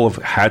capable of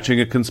hatching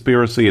a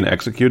conspiracy and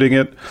executing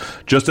it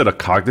just at a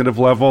cognitive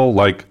level.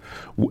 Like,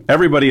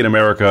 everybody in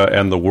America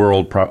and the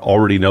world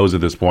already knows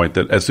at this point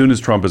that as soon as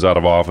Trump is out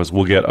of office,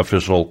 we'll get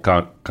official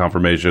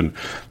confirmation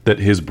that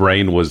his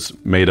brain was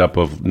made up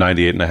of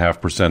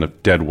 98.5%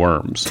 of dead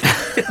worms.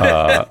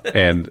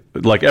 And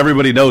like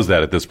everybody knows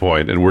that at this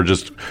point, and we're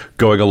just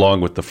going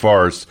along with the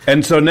farce.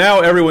 And so now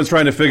everyone's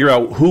trying to figure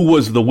out who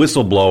was the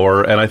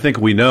whistleblower, and I think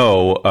we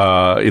know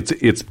it's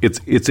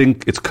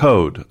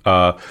code.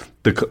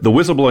 The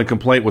whistleblowing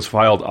complaint was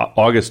filed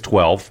August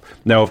 12th.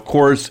 Now, of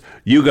course,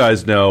 you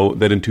guys know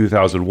that in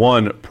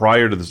 2001,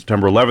 prior to the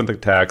September 11th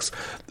attacks,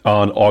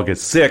 on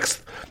August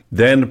 6th,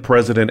 then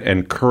President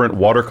and current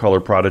watercolor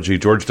prodigy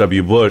George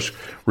W. Bush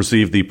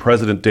received the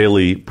President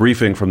Daily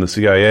briefing from the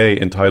CIA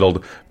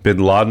entitled Bin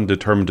Laden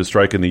Determined to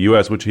Strike in the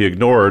U.S., which he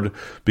ignored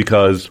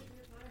because,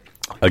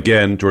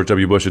 again, George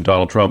W. Bush and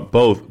Donald Trump,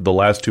 both the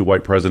last two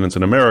white presidents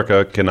in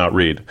America, cannot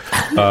read.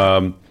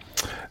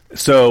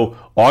 So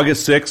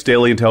August 6th,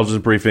 Daily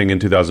Intelligence Briefing in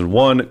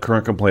 2001,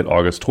 current complaint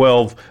August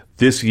 12th.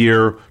 This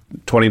year,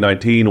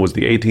 2019, was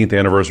the 18th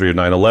anniversary of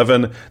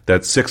 9/11.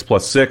 That's 6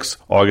 plus 6,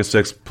 August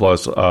 6th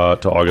plus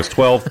to August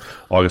 12th.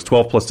 August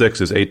 12th plus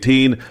 6 is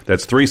 18.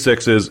 That's 3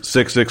 6s,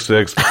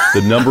 666.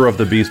 The number of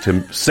the beast,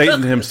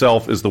 Satan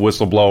himself is the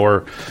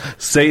whistleblower.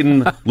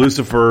 Satan,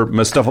 Lucifer,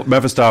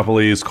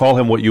 Mephistopheles, call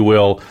him what you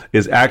will,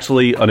 is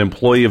actually an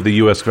employee of the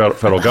U.S.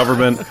 federal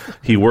government.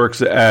 He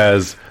works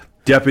as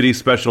Deputy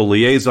Special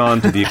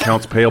Liaison to the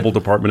Accounts Payable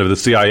Department of the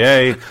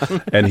CIA,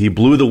 and he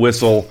blew the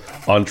whistle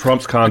on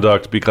Trump's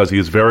conduct because he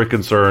is very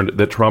concerned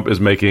that Trump is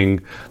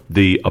making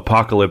the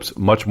apocalypse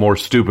much more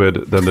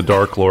stupid than the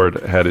Dark Lord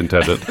had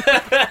intended.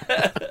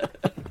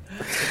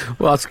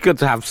 Well, it's good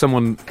to have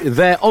someone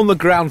there on the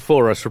ground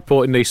for us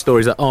reporting these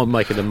stories that aren't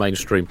making the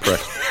mainstream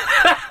press.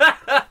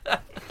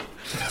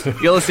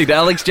 You're listening to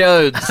Alex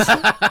Jones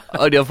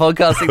on your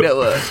podcasting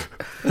network.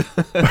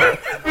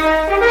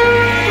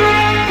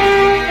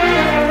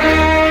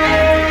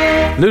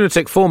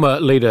 Lunatic former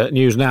leader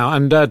news now,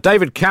 and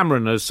David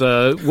Cameron has,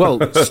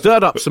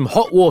 stirred up some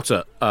hot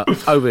water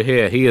over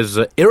here. He has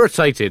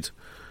irritated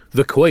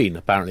the Queen,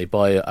 apparently,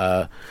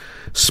 by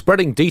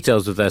spreading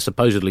details of their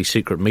supposedly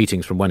secret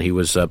meetings from when he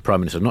was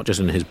Prime Minister, not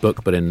just in his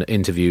book, but in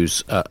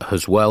interviews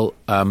as well.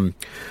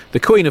 The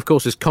Queen, of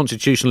course, is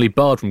constitutionally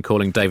barred from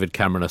calling David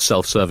Cameron a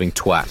self-serving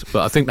twat,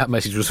 but I think that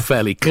message was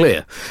fairly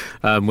clear,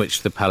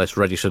 which the palace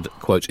registered,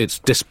 quote, its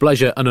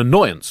displeasure and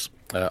annoyance.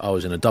 I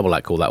was in a double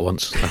act call that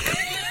once.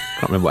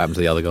 I can't remember what happened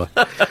to the other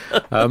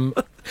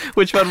guy.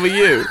 Which one were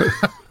you?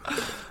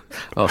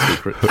 Oh,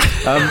 secret.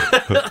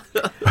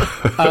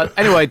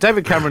 Anyway,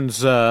 David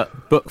Cameron's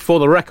book, For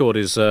the Record,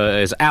 is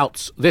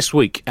out this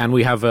week, and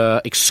we have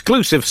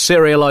exclusive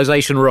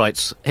serialisation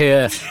rights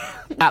here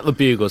at the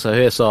Bugle. So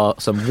here's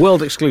some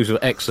world-exclusive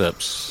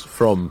excerpts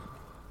from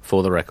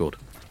For the Record.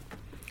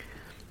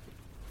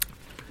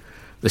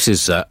 This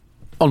is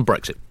on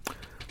Brexit.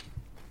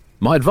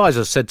 My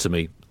advisor said to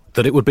me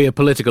that it would be a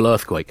political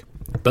earthquake.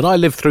 But I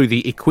lived through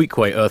the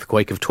Iquique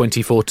earthquake of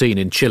 2014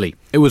 in Chile.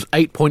 It was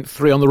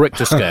 8.3 on the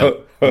Richter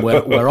scale.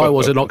 Where I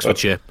was in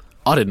Oxfordshire,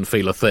 I didn't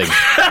feel a thing.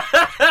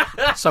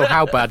 So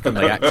how bad can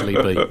they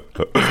actually be?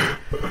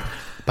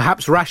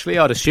 Perhaps rashly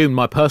I'd assumed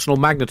my personal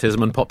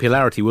magnetism and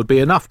popularity would be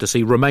enough to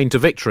see Remain to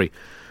victory.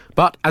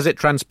 But, as it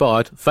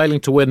transpired, failing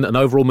to win an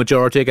overall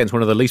majority against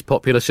one of the least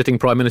popular sitting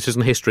prime ministers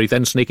in history,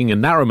 then sneaking a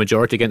narrow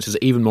majority against his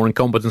even more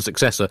incompetent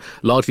successor,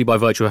 largely by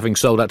virtue of having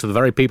sold out to the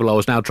very people I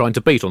was now trying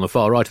to beat on the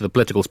far right of the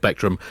political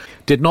spectrum,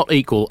 did not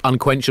equal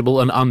unquenchable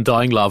and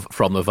undying love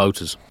from the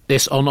voters.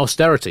 This on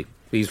austerity.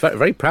 He's very,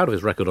 very proud of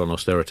his record on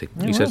austerity.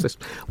 He says this.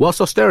 Whilst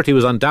austerity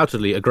was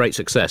undoubtedly a great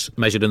success,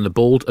 measured in the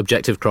bald,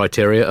 objective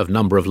criteria of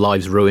number of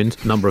lives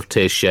ruined, number of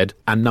tears shed,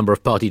 and number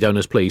of party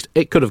donors pleased,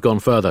 it could have gone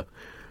further.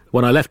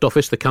 When I left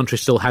office, the country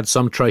still had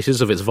some traces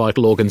of its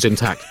vital organs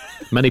intact.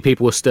 Many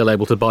people were still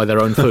able to buy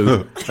their own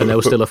food, and there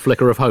was still a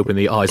flicker of hope in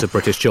the eyes of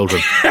British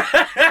children.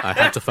 I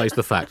had to face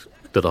the fact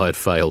that I had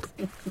failed.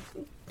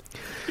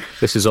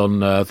 This is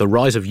on the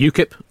rise of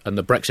UKIP and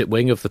the Brexit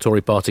wing of the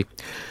Tory party.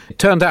 It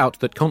turned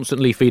out that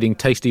constantly feeding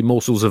tasty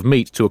morsels of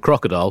meat to a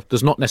crocodile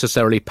does not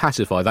necessarily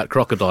pacify that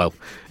crocodile.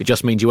 It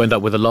just means you end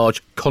up with a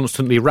large,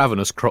 constantly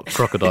ravenous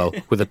crocodile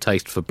with a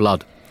taste for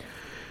blood.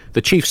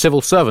 The chief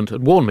civil servant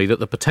had warned me that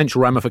the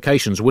potential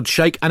ramifications would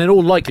shake and in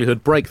all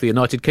likelihood break the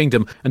United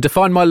Kingdom and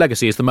define my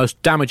legacy as the most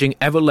damaging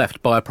ever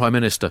left by a Prime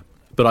Minister.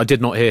 But I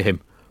did not hear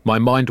him. My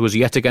mind was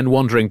yet again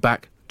wandering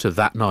back to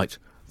that night,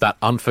 that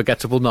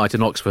unforgettable night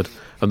in Oxford,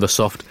 and the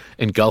soft,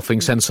 engulfing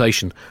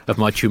sensation of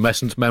my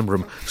tumescent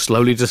membrum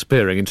slowly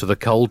disappearing into the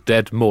cold,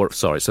 dead moor...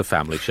 Sorry, it's a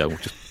family show. We'll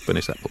just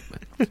finish that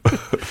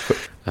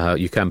book.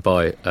 You can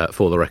buy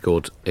For the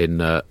Record in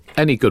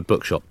any good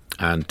bookshop.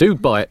 And do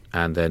buy it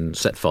and then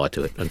set fire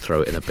to it and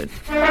throw it in a bin.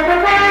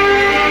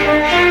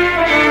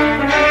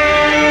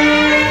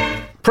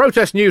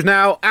 Protest news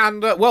now,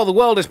 and, the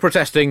world is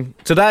protesting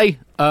today.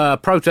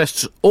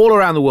 Protests all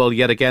around the world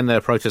yet again. There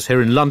are protests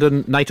here in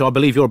London. NATO, I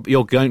believe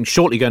you're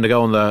shortly going to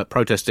go on the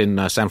protest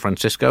in San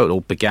Francisco. It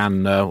all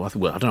began, I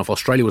don't know if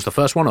Australia was the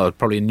first one, or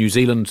probably New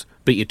Zealand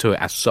beat you to it,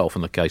 as so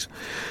often the case.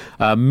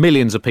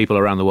 Millions of people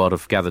around the world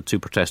have gathered to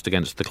protest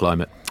against the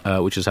climate,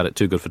 which has had it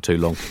too good for too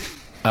long.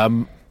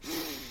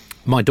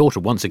 My daughter,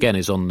 once again,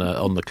 is on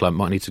the climate.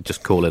 Might need to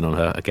just call in on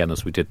her again,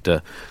 as we did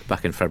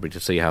back in February, to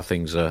see how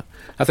things are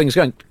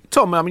going.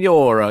 Tom, I mean,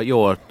 you're a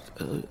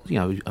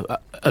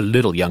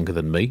little younger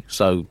than me,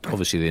 so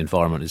obviously the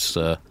environment is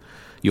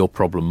your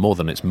problem more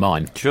than it's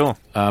mine. Sure.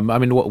 I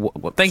mean,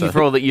 what Thank you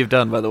for all that you've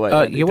done, by the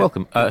way. You're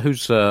welcome.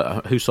 Whose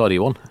side are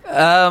you on?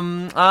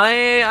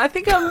 I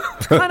think I'm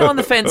kind of on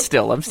the fence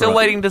still. I'm still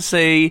waiting to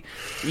see,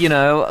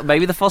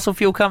 maybe the fossil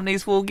fuel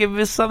companies will give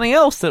us something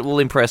else that will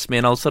impress me,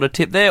 and I'll sort of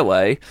tip their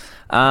way.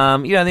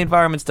 The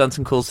environment's done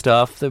some cool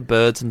stuff. The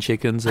birds and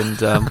chickens, and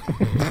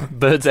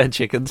birds and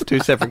chickens, two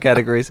separate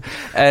categories.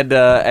 And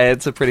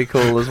ants are pretty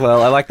cool as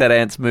well. I like that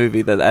ants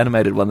movie, that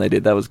animated one they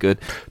did. That was good.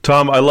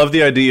 Tom, I love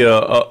the idea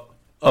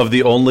of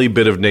the only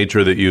bit of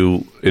nature that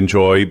you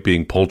enjoy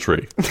being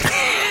poultry.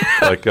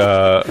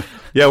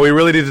 Yeah, we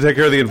really need to take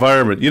care of the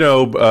environment.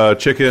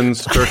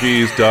 Chickens,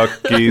 turkeys, duck,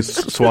 geese,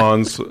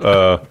 swans,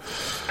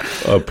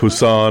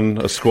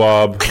 poussin, a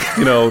squab.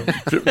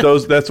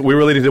 We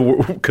really need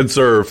to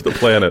conserve the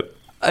planet.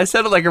 I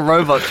sounded like a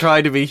robot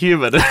trying to be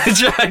human,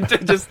 trying to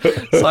just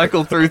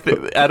cycle through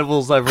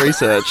animals I've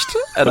researched,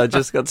 and I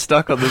just got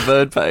stuck on the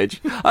bird page.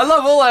 I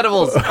love all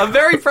animals. I'm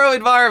very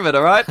pro-environment,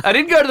 all right? I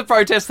didn't go to the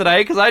protest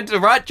today because I had to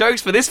write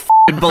jokes for this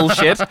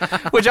bullshit,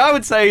 which I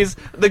would say is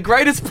the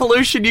greatest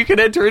pollution you can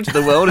enter into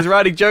the world, is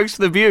writing jokes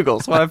for the Bugle.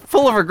 So I'm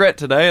full of regret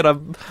today, and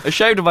I'm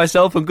ashamed of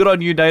myself, and good on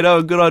you, NATO,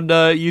 and good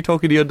on you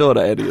talking to your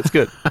daughter, Andy. It's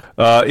good.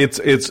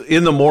 It's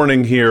in the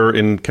morning here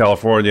in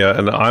California,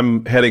 and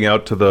I'm heading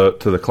out to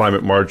the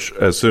climate march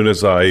as soon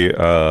as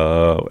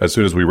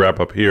we wrap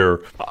up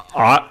here.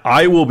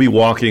 I will be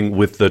walking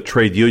with the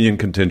trade union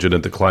contingent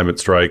at the climate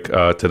strike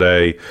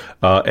today,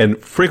 and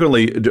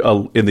frequently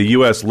in the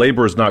U.S.,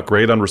 labor is not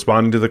great on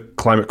responding to the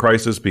climate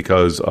crisis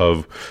because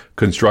of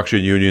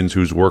construction unions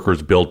whose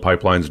workers build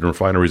pipelines and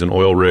refineries and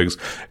oil rigs.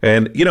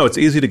 And, it's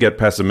easy to get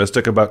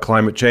pessimistic about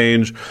climate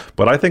change,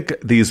 but I think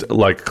these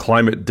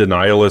climate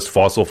denialist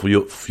fossil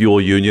fuel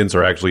unions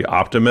are actually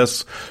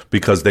optimists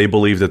because they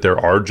believe that there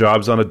are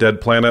jobs on a dead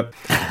planet.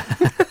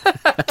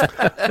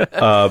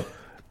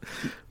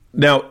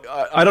 Now,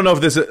 I don't know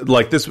if this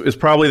is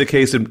probably the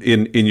case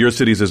in your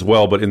cities as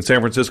well, but in San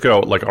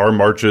Francisco, our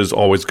marches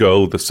always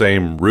go the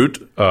same route.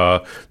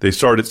 They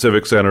start at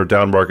Civic Center,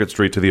 down Market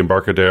Street to the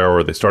Embarcadero,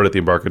 or they start at the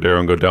Embarcadero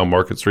and go down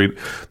Market Street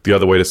the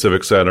other way to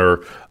Civic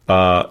Center.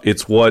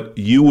 It's what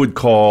you would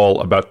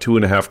call about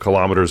 2.5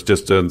 kilometers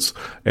distance,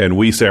 and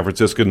we San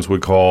Franciscans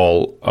would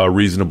call a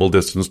reasonable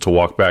distance to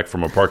walk back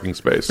from a parking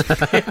space.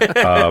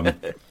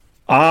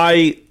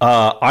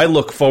 I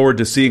look forward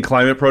to seeing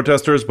climate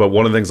protesters, but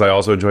one of the things I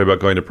also enjoy about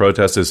going to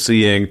protests is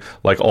seeing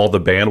all the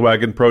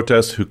bandwagon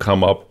protests who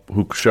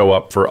show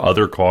up for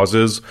other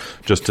causes,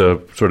 just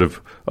to sort of,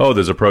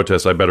 there's a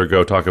protest, I better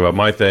go talk about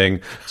my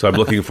thing. So I'm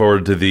looking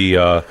forward to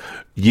the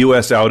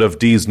U.S. out of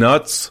D's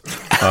nuts,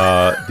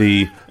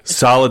 the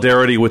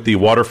solidarity with the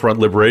Waterfront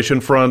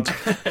Liberation Front,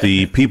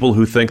 the people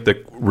who think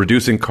that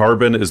reducing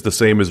carbon is the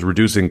same as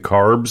reducing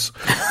carbs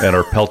and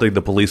are pelting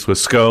the police with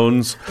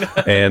scones,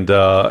 and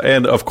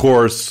of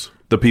course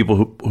the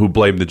people who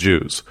blame the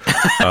Jews.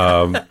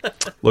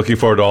 Looking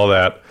forward to all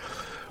that.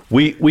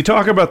 We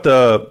talk about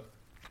the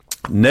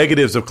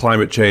negatives of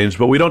climate change,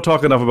 but we don't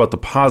talk enough about the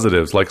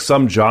positives.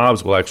 Some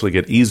jobs will actually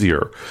get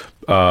easier.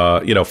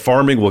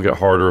 Farming will get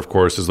harder, of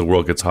course, as the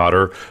world gets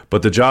hotter,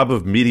 but the job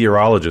of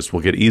meteorologist will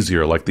get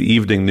easier. The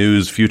Evening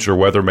News future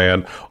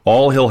weatherman,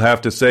 all he'll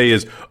have to say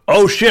is,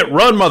 "Oh shit,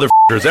 run,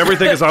 motherfuckers,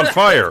 everything is on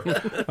fire."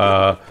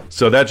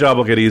 So that job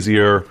will get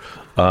easier.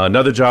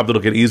 Another job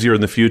that'll get easier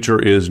in the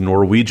future is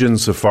Norwegian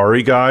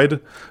safari guide.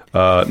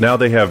 Now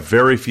they have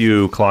very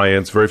few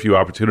clients, very few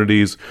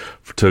opportunities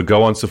to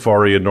go on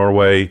safari in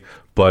Norway,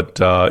 but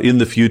in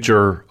the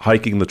future,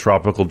 hiking the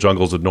tropical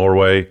jungles of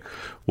Norway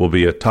will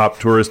be a top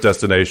tourist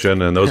destination,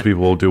 and those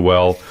people will do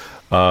well.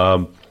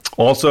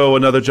 Also,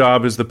 another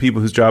job is the people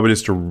whose job it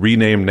is to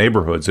rename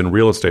neighborhoods in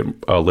real estate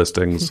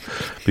listings,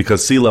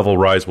 because sea level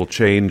rise will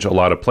change a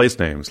lot of place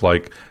names.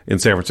 In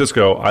San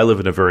Francisco, I live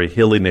in a very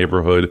hilly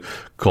neighborhood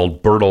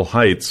called Bernal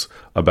Heights,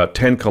 about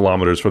 10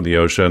 kilometers from the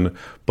ocean,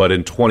 but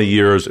in 20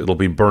 years, it'll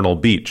be Bernal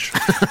Beach.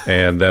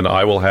 And then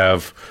I will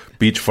have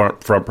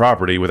beachfront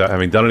property without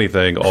having done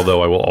anything,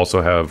 although I will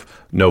also have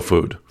no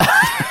food.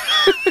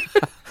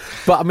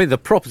 But the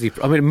property.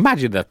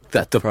 Imagine the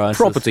prices.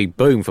 Property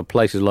boom for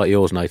places like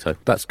yours, NATO.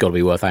 That's got to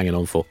be worth hanging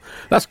on for.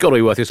 That's got to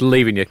be worth just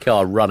leaving your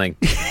car running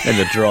in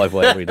the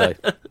driveway every day.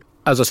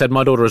 As I said,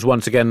 my daughter has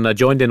once again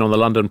joined in on the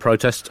London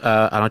protest,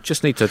 and I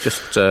just need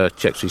to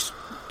check she's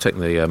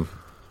taking the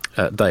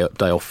day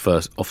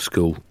off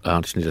school. I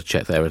just need to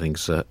check that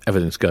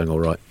everything's going all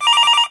right.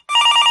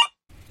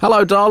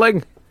 Hello,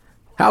 darling.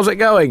 How's it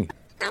going?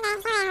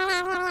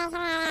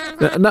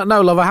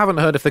 No, love, I haven't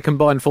heard if the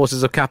combined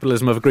forces of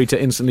capitalism have agreed to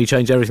instantly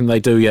change everything they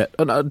do yet.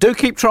 Do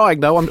keep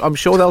trying, though. I'm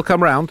sure they'll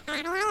come round.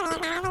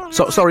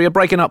 Sorry, you're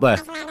breaking up there.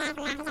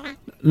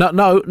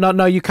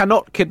 No, you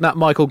cannot kidnap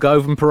Michael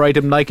Gove and parade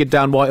him naked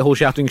down Whitehall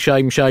shouting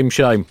shame, shame,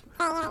 shame.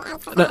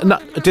 No,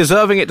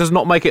 deserving it does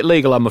not make it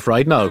legal, I'm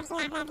afraid, no.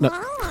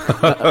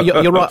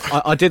 You're right,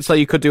 I did say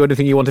you could do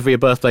anything you wanted for your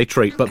birthday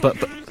treat, but...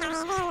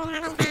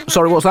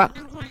 Sorry, what's that?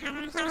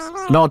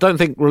 No, I don't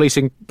think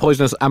releasing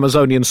poisonous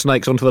Amazonian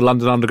snakes onto the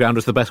London Underground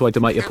is the best way to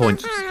make your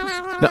points.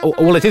 No,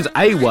 well, it is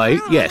a way,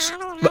 yes,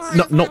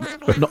 but not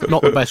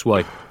the best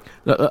way.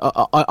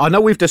 I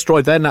know we've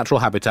destroyed their natural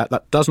habitat.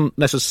 That doesn't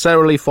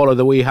necessarily follow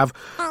that we have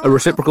a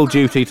reciprocal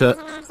duty to...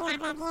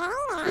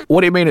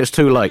 What do you mean it's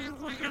too late?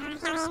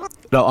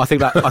 No, I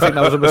think that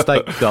was a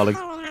mistake, darling.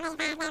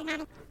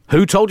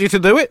 Who told you to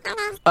do it?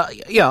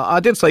 Yeah, I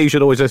did say you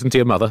should always listen to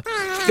your mother.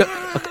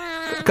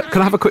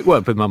 Can I have a quick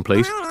word with Mum,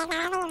 please?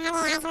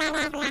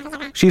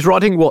 She's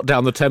riding what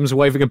down the Thames,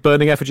 waving a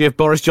burning effigy of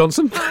Boris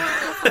Johnson?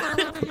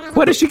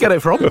 Where did she get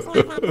it from?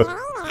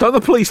 Don't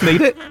the police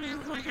need it?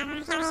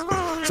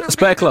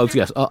 Spare clothes,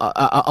 yes.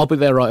 I'll be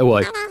there right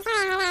away.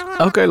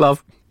 Okay,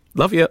 love.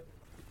 Love you.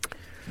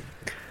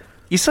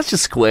 You're such a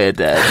square,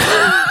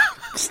 Dad.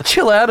 Just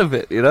chill out a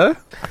bit, you know?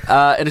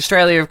 In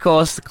Australia, of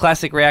course, the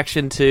classic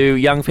reaction to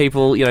young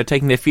people,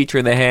 taking their future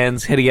in their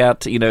hands, heading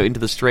out, into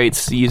the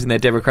streets, using their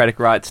democratic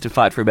rights to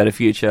fight for a better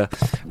future.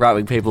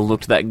 Right-wing people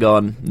looked at that and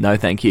gone, no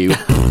thank you.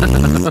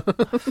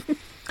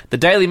 The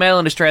Daily Mail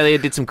in Australia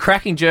did some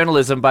cracking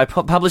journalism by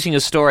publishing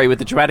a story with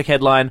the dramatic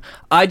headline,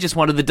 I just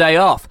wanted the day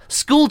off.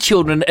 School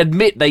children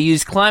admit they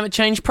use climate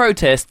change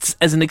protests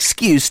as an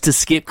excuse to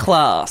skip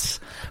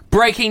class.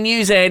 Breaking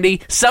news,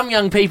 Andy. Some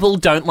young people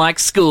don't like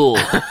school.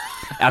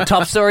 Our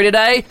top story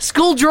today,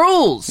 school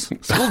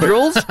drools. School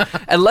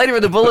drools? And later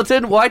in the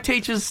bulletin, why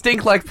teachers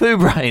stink like poo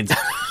brains.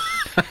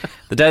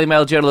 The Daily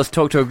Mail journalist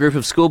talked to a group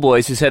of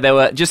schoolboys who said they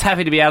were just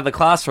happy to be out of the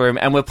classroom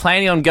and were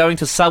planning on going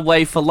to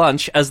Subway for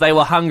lunch as they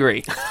were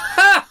hungry.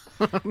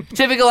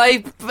 Typical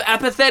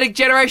apathetic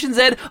Generation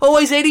Z,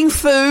 always eating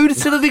food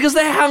simply because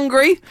they're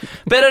hungry.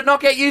 Better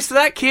not get used to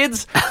that,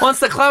 kids. Once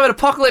the climate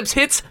apocalypse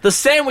hits, the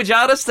sandwich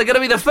artists are going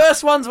to be the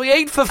first ones we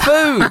eat for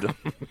food.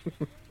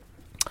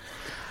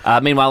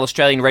 Meanwhile,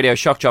 Australian radio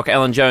shock jock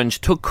Alan Jones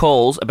took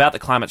calls about the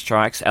climate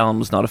strikes. Alan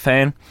was not a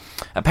fan.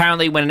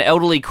 Apparently, when an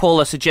elderly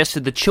caller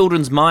suggested the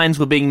children's minds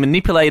were being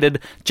manipulated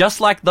just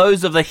like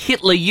those of the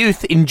Hitler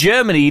Youth in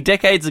Germany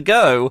decades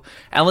ago,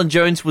 Alan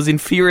Jones was in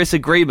furious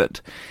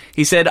agreement.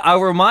 He said, I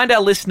will remind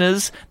our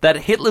listeners that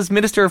Hitler's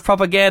Minister of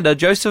Propaganda,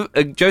 Joseph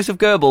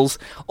Goebbels,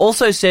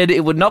 also said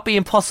it would not be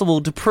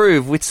impossible to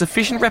prove with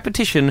sufficient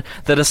repetition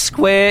that a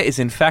square is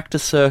in fact a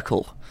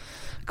circle.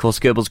 Of course,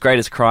 Goebbels'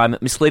 greatest crime,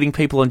 misleading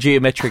people on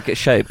geometric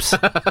shapes.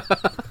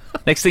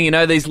 Next thing you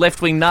know, these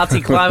left-wing Nazi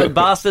climate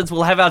bastards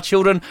will have our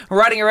children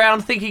running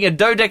around thinking a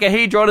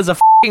dodecahedron is a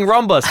f***ing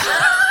rhombus.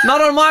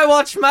 Not on my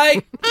watch,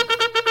 mate!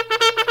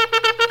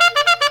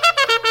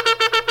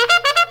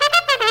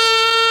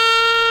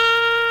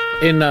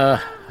 In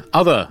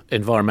other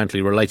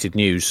environmentally related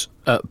news,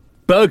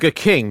 Burger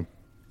King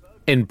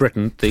in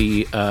Britain,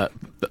 the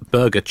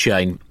burger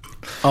chain,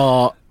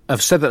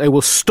 have said that they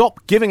will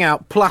stop giving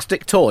out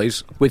plastic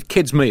toys with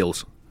kids'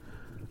 meals.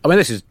 I mean,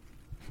 this is...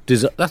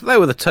 They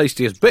were the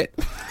tastiest bit.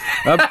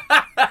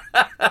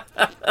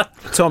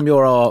 Tom,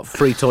 you're our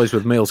free toys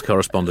with meals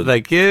correspondent.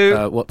 Thank you.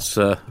 What's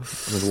your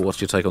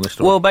take on this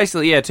story? Well,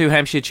 basically, two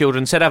Hampshire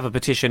children set up a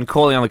petition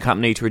calling on the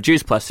company to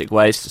reduce plastic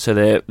waste, so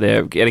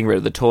they're getting rid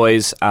of the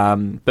toys.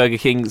 Burger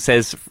King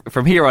says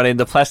from here on in,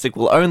 the plastic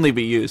will only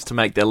be used to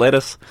make their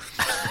lettuce.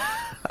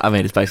 I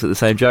mean, it's basically the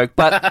same joke,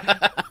 but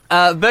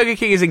Burger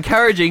King is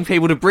encouraging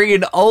people to bring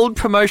in old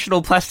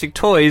promotional plastic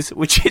toys,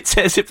 which it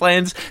says it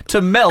plans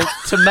to melt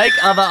to make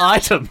other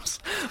items.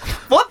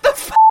 What the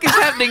f*** is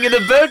happening in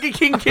the Burger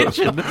King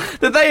kitchen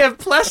that they have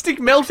plastic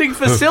melting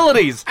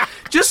facilities?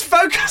 Just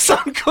focus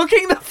on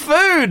cooking the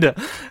food.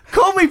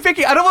 Call me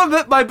picky. I don't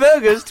want my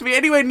burgers to be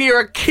anywhere near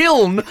a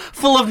kiln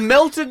full of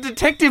melted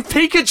Detective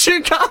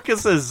Pikachu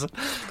carcasses.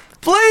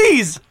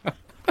 Please!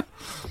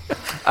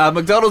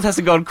 McDonald's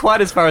hasn't gone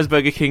quite as far as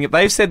Burger King.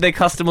 They've said their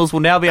customers will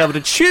now be able to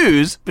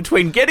choose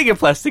between getting a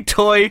plastic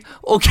toy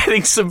or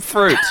getting some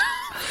fruit.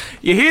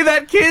 You hear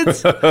that,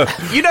 kids?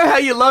 You know how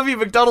you love your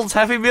McDonald's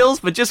Happy Meals,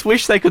 but just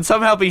wish they could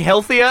somehow be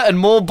healthier and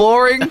more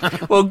boring?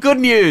 Well, good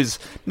news.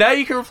 Now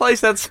you can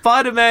replace that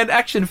Spider-Man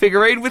action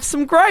figurine with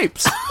some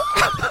grapes.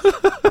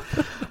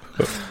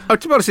 To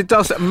be honest, it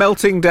does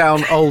melting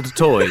down old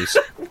toys.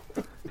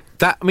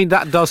 That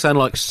does sound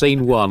like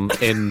scene one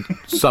in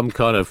some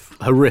kind of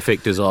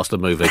horrific disaster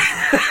movie.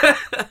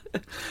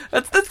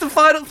 That's the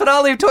final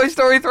finale of Toy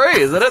Story 3,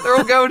 isn't it? They're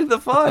all going to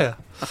the fire.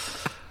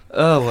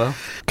 Oh, well.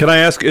 Can I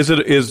ask,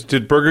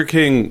 did Burger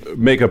King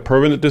make a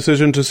permanent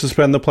decision to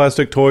suspend the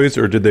plastic toys,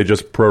 or did they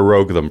just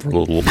prorogue them for a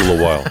little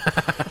while?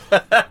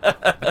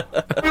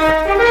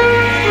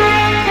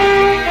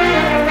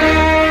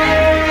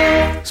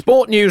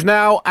 news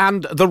now,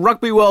 and the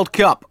Rugby World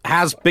Cup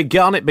has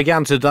begun. It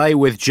began today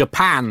with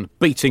Japan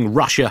beating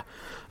Russia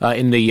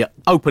in the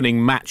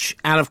opening match.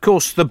 And, of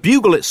course, the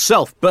Bugle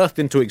itself birthed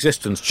into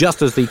existence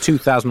just as the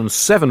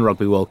 2007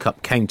 Rugby World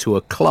Cup came to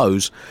a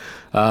close.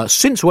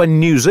 Since when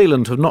New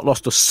Zealand have not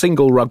lost a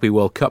single Rugby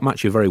World Cup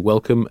match, you're very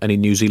welcome, any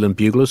New Zealand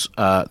Buglers.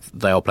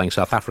 They are playing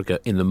South Africa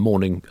in the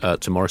morning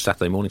tomorrow,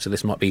 Saturday morning, so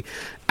this might be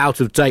out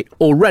of date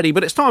already.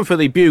 But it's time for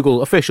the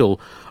Bugle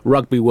official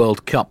Rugby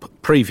World Cup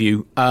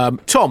preview.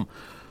 Tom,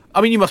 I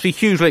mean, you must be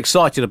hugely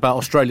excited about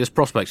Australia's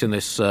prospects in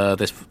this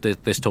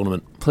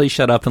tournament. Please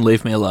shut up and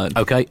leave me alone.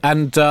 OK,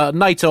 and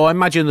NATO, I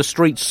imagine the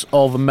streets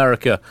of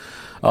America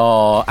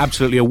are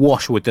absolutely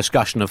awash with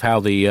discussion of how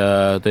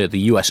the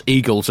US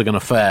Eagles are going to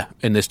fare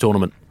in this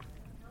tournament.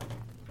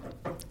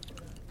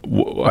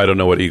 I don't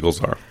know what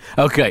Eagles are.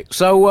 OK,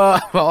 so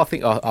well, I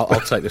think I'll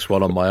take this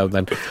one on my own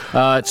then. It's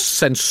a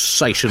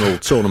sensational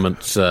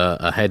tournament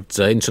ahead.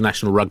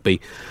 International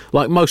rugby,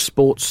 like most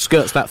sports,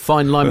 skirts that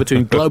fine line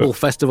between global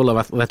festival of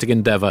athletic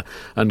endeavour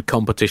and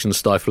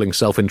competition-stifling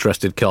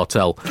self-interested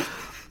cartel.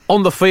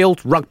 On the field,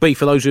 rugby,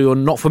 for those who are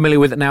not familiar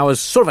with it now, is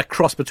sort of a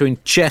cross between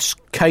chess,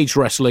 cage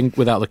wrestling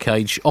without the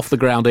cage, off the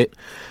ground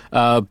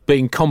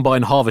being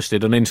combine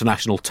harvested and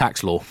international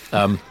tax law,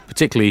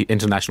 particularly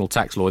international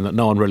tax law in that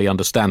no one really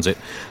understands it,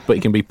 but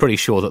you can be pretty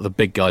sure that the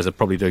big guys are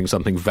probably doing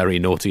something very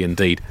naughty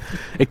indeed.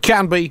 It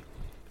can be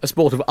a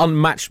sport of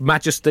unmatched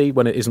majesty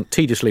when it isn't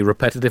tediously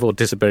repetitive or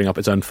disappearing up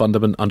its own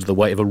fundament under the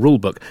weight of a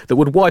rulebook that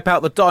would wipe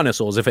out the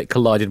dinosaurs if it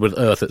collided with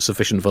Earth at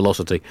sufficient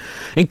velocity.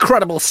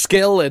 Incredible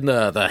skill in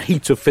the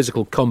heat of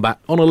physical combat,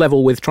 on a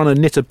level with trying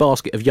to knit a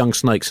basket of young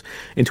snakes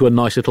into a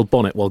nice little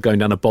bonnet while going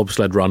down a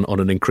bobsled run on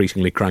an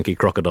increasingly cranky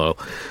crocodile.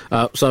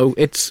 So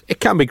it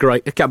can be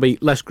great, it can be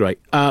less great.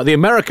 The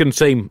American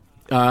team,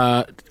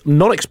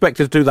 not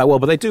expected to do that well,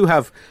 but they do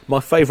have my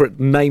favourite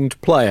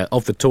named player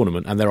of the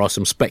tournament, and there are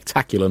some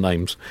spectacular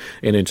names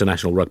in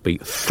international rugby.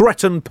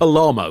 Threaten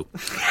Palermo,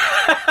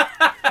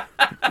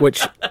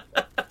 which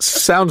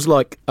sounds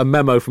like a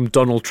memo from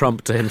Donald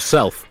Trump to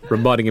himself,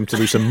 reminding him to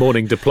do some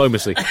morning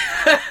diplomacy.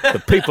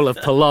 The people of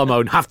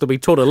Palermo have to be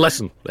taught a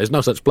lesson. There's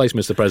no such place,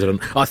 Mr.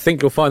 President. I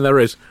think you'll find there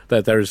is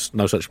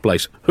no such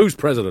place. Who's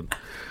president?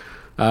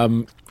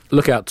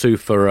 Look out, too,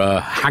 for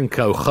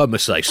Hanko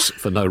Hermeses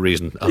for no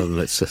reason other than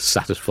it's a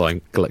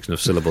satisfying collection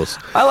of syllables.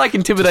 I like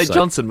Intimidate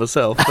Johnson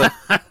myself, but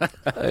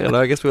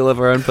I guess we'll have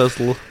our own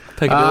personal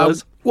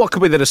peccadillos. What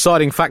could be the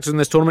deciding factors in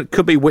this tournament?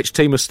 Could be which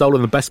team has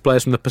stolen the best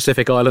players from the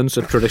Pacific Islands,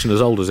 a tradition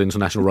as old as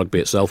international rugby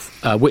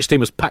itself. Which team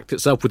has packed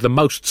itself with the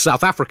most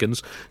South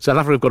Africans? South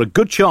Africa have got a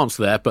good chance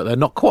there, but they're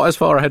not quite as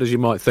far ahead as you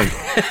might think.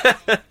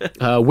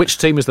 Which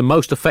team is the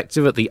most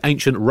effective at the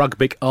ancient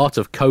rugby art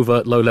of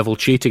covert low-level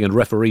cheating and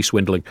referee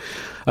swindling?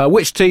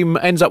 Which team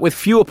ends up with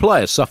fewer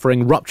players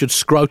suffering ruptured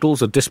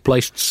scrotals, a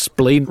displaced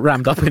spleen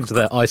rammed up into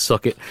their eye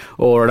socket,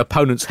 or an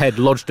opponent's head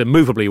lodged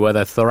immovably where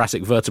their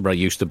thoracic vertebrae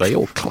used to be?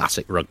 All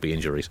classic rugby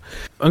injuries.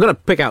 I'm going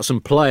to pick out some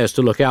players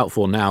to look out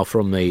for now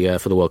from the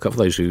for the World Cup, for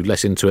those who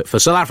less into it. For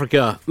South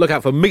Africa, look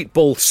out for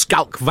Meatball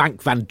Skalk Vank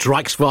van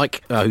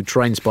Drijkswijk, who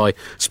trains by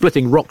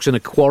splitting rocks in a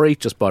quarry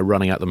just by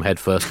running at them head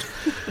first.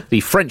 The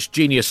French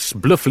genius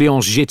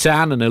Blufflions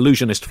Gitan, an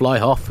illusionist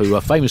fly-half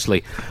who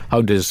famously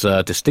honed his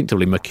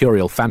distinctively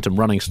mercurial phantom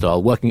running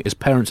style working at his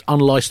parents'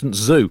 unlicensed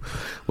zoo,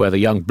 where the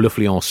young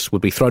Blufflions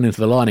would be thrown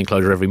into the lion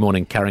enclosure every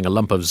morning carrying a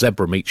lump of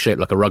zebra meat shaped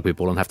like a rugby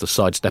ball and have to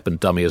sidestep and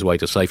dummy his way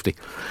to safety.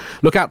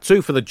 Look out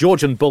too for the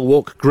Georgian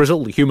bulwark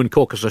Grizzle, the human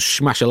Caucasus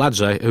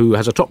Shmashaladze, who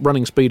has a top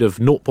running speed of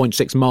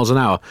 0.6 miles an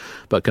hour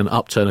but can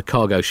upturn a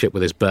cargo ship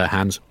with his bare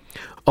hands.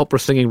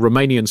 Opera-singing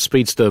Romanian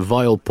speedster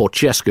Viol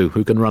Porcescu,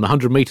 who can run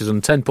 100 metres in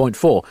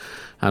 10.4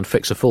 and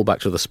fix a fullback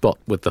to the spot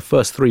with the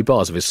first 3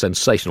 bars of his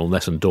sensational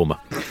Nessun Dorma.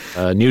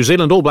 New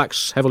Zealand All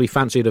Blacks, heavily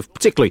fancied,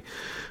 particularly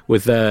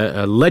with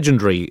their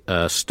legendary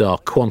star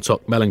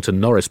Quantock Mellington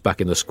Norris back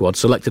in the squad,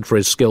 selected for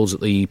his skills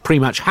at the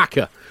pre-match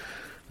haka,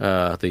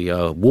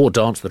 the war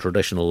dance, the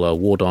traditional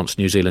war dance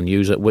New Zealand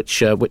use, at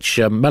which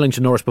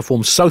Mellington Norris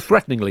performs so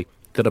threateningly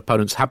that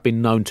opponents have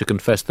been known to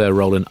confess their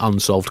role in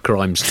unsolved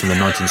crimes from the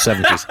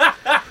 1970s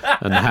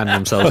and hand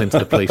themselves into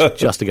the police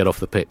just to get off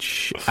the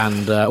pitch.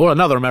 And or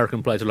another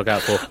American player to look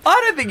out for.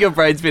 I don't think your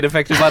brain's been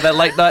affected by that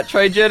late night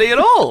train journey at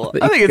all.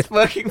 I think it's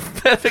working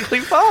perfectly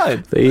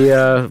fine.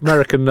 The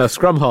American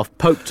scrum half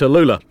Pope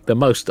Tallulah, the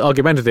most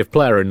argumentative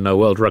player in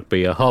world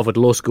rugby, a Harvard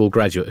Law School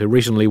graduate who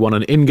recently won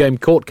an in-game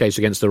court case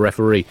against the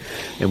referee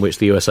in which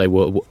the USA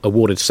were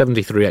awarded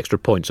 73 extra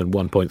points and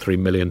 $1.3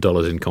 million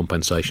in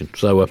compensation.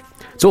 So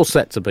it's all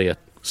set to be a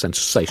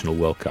sensational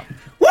World Cup.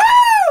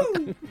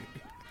 Woo!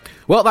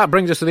 Well, that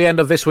brings us to the end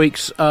of this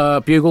week's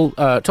Bugle.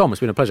 Tom, it's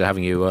been a pleasure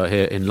having you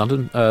here in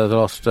London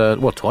twice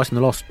in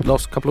the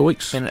last couple of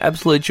weeks. Been an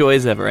absolute joy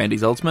as ever, Andy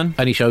Zoltzman.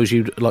 Any shows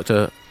you'd like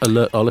to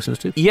alert our listeners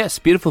to? Yes,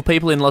 beautiful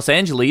people in Los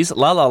Angeles,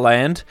 La La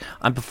Land.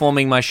 I'm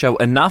performing my show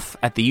Enough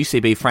at the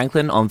UCB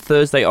Franklin on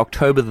Thursday,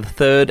 October the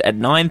 3rd at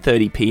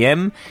 9:30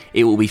 p.m.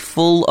 It will be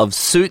full of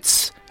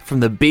suits from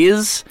the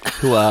biz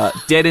who are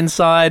dead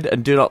inside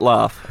and do not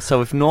laugh.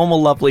 So if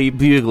normal, lovely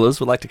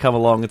buglers would like to come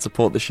along and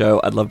support the show,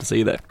 I'd love to see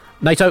you there.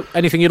 NATO,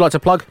 anything you'd like to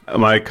plug?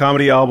 My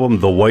comedy album,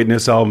 The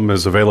Whiteness Album,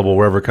 is available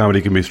wherever comedy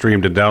can be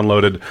streamed and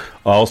downloaded.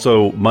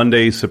 Also,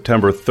 Monday,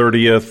 September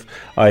 30th,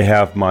 I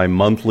have my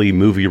monthly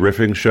movie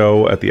riffing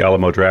show at the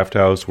Alamo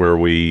Drafthouse where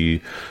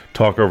we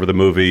talk over the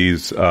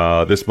movies.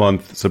 This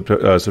month,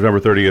 September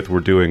 30th,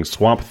 we're doing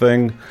Swamp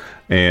Thing,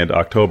 and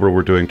October,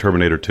 we're doing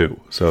Terminator 2.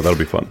 So that'll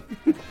be fun.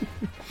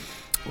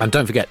 And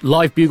don't forget,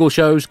 live Bugle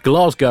shows,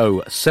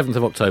 Glasgow, 7th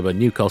of October,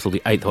 Newcastle,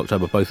 the 8th of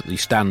October, both at the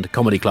Stand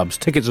Comedy Clubs.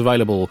 Tickets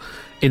available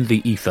in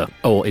the ether,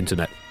 or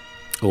internet,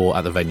 or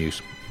at the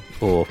venues,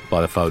 or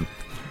by the phone,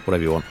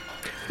 whatever you want.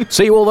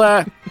 See you all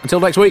there. Until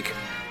next week,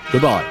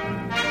 goodbye.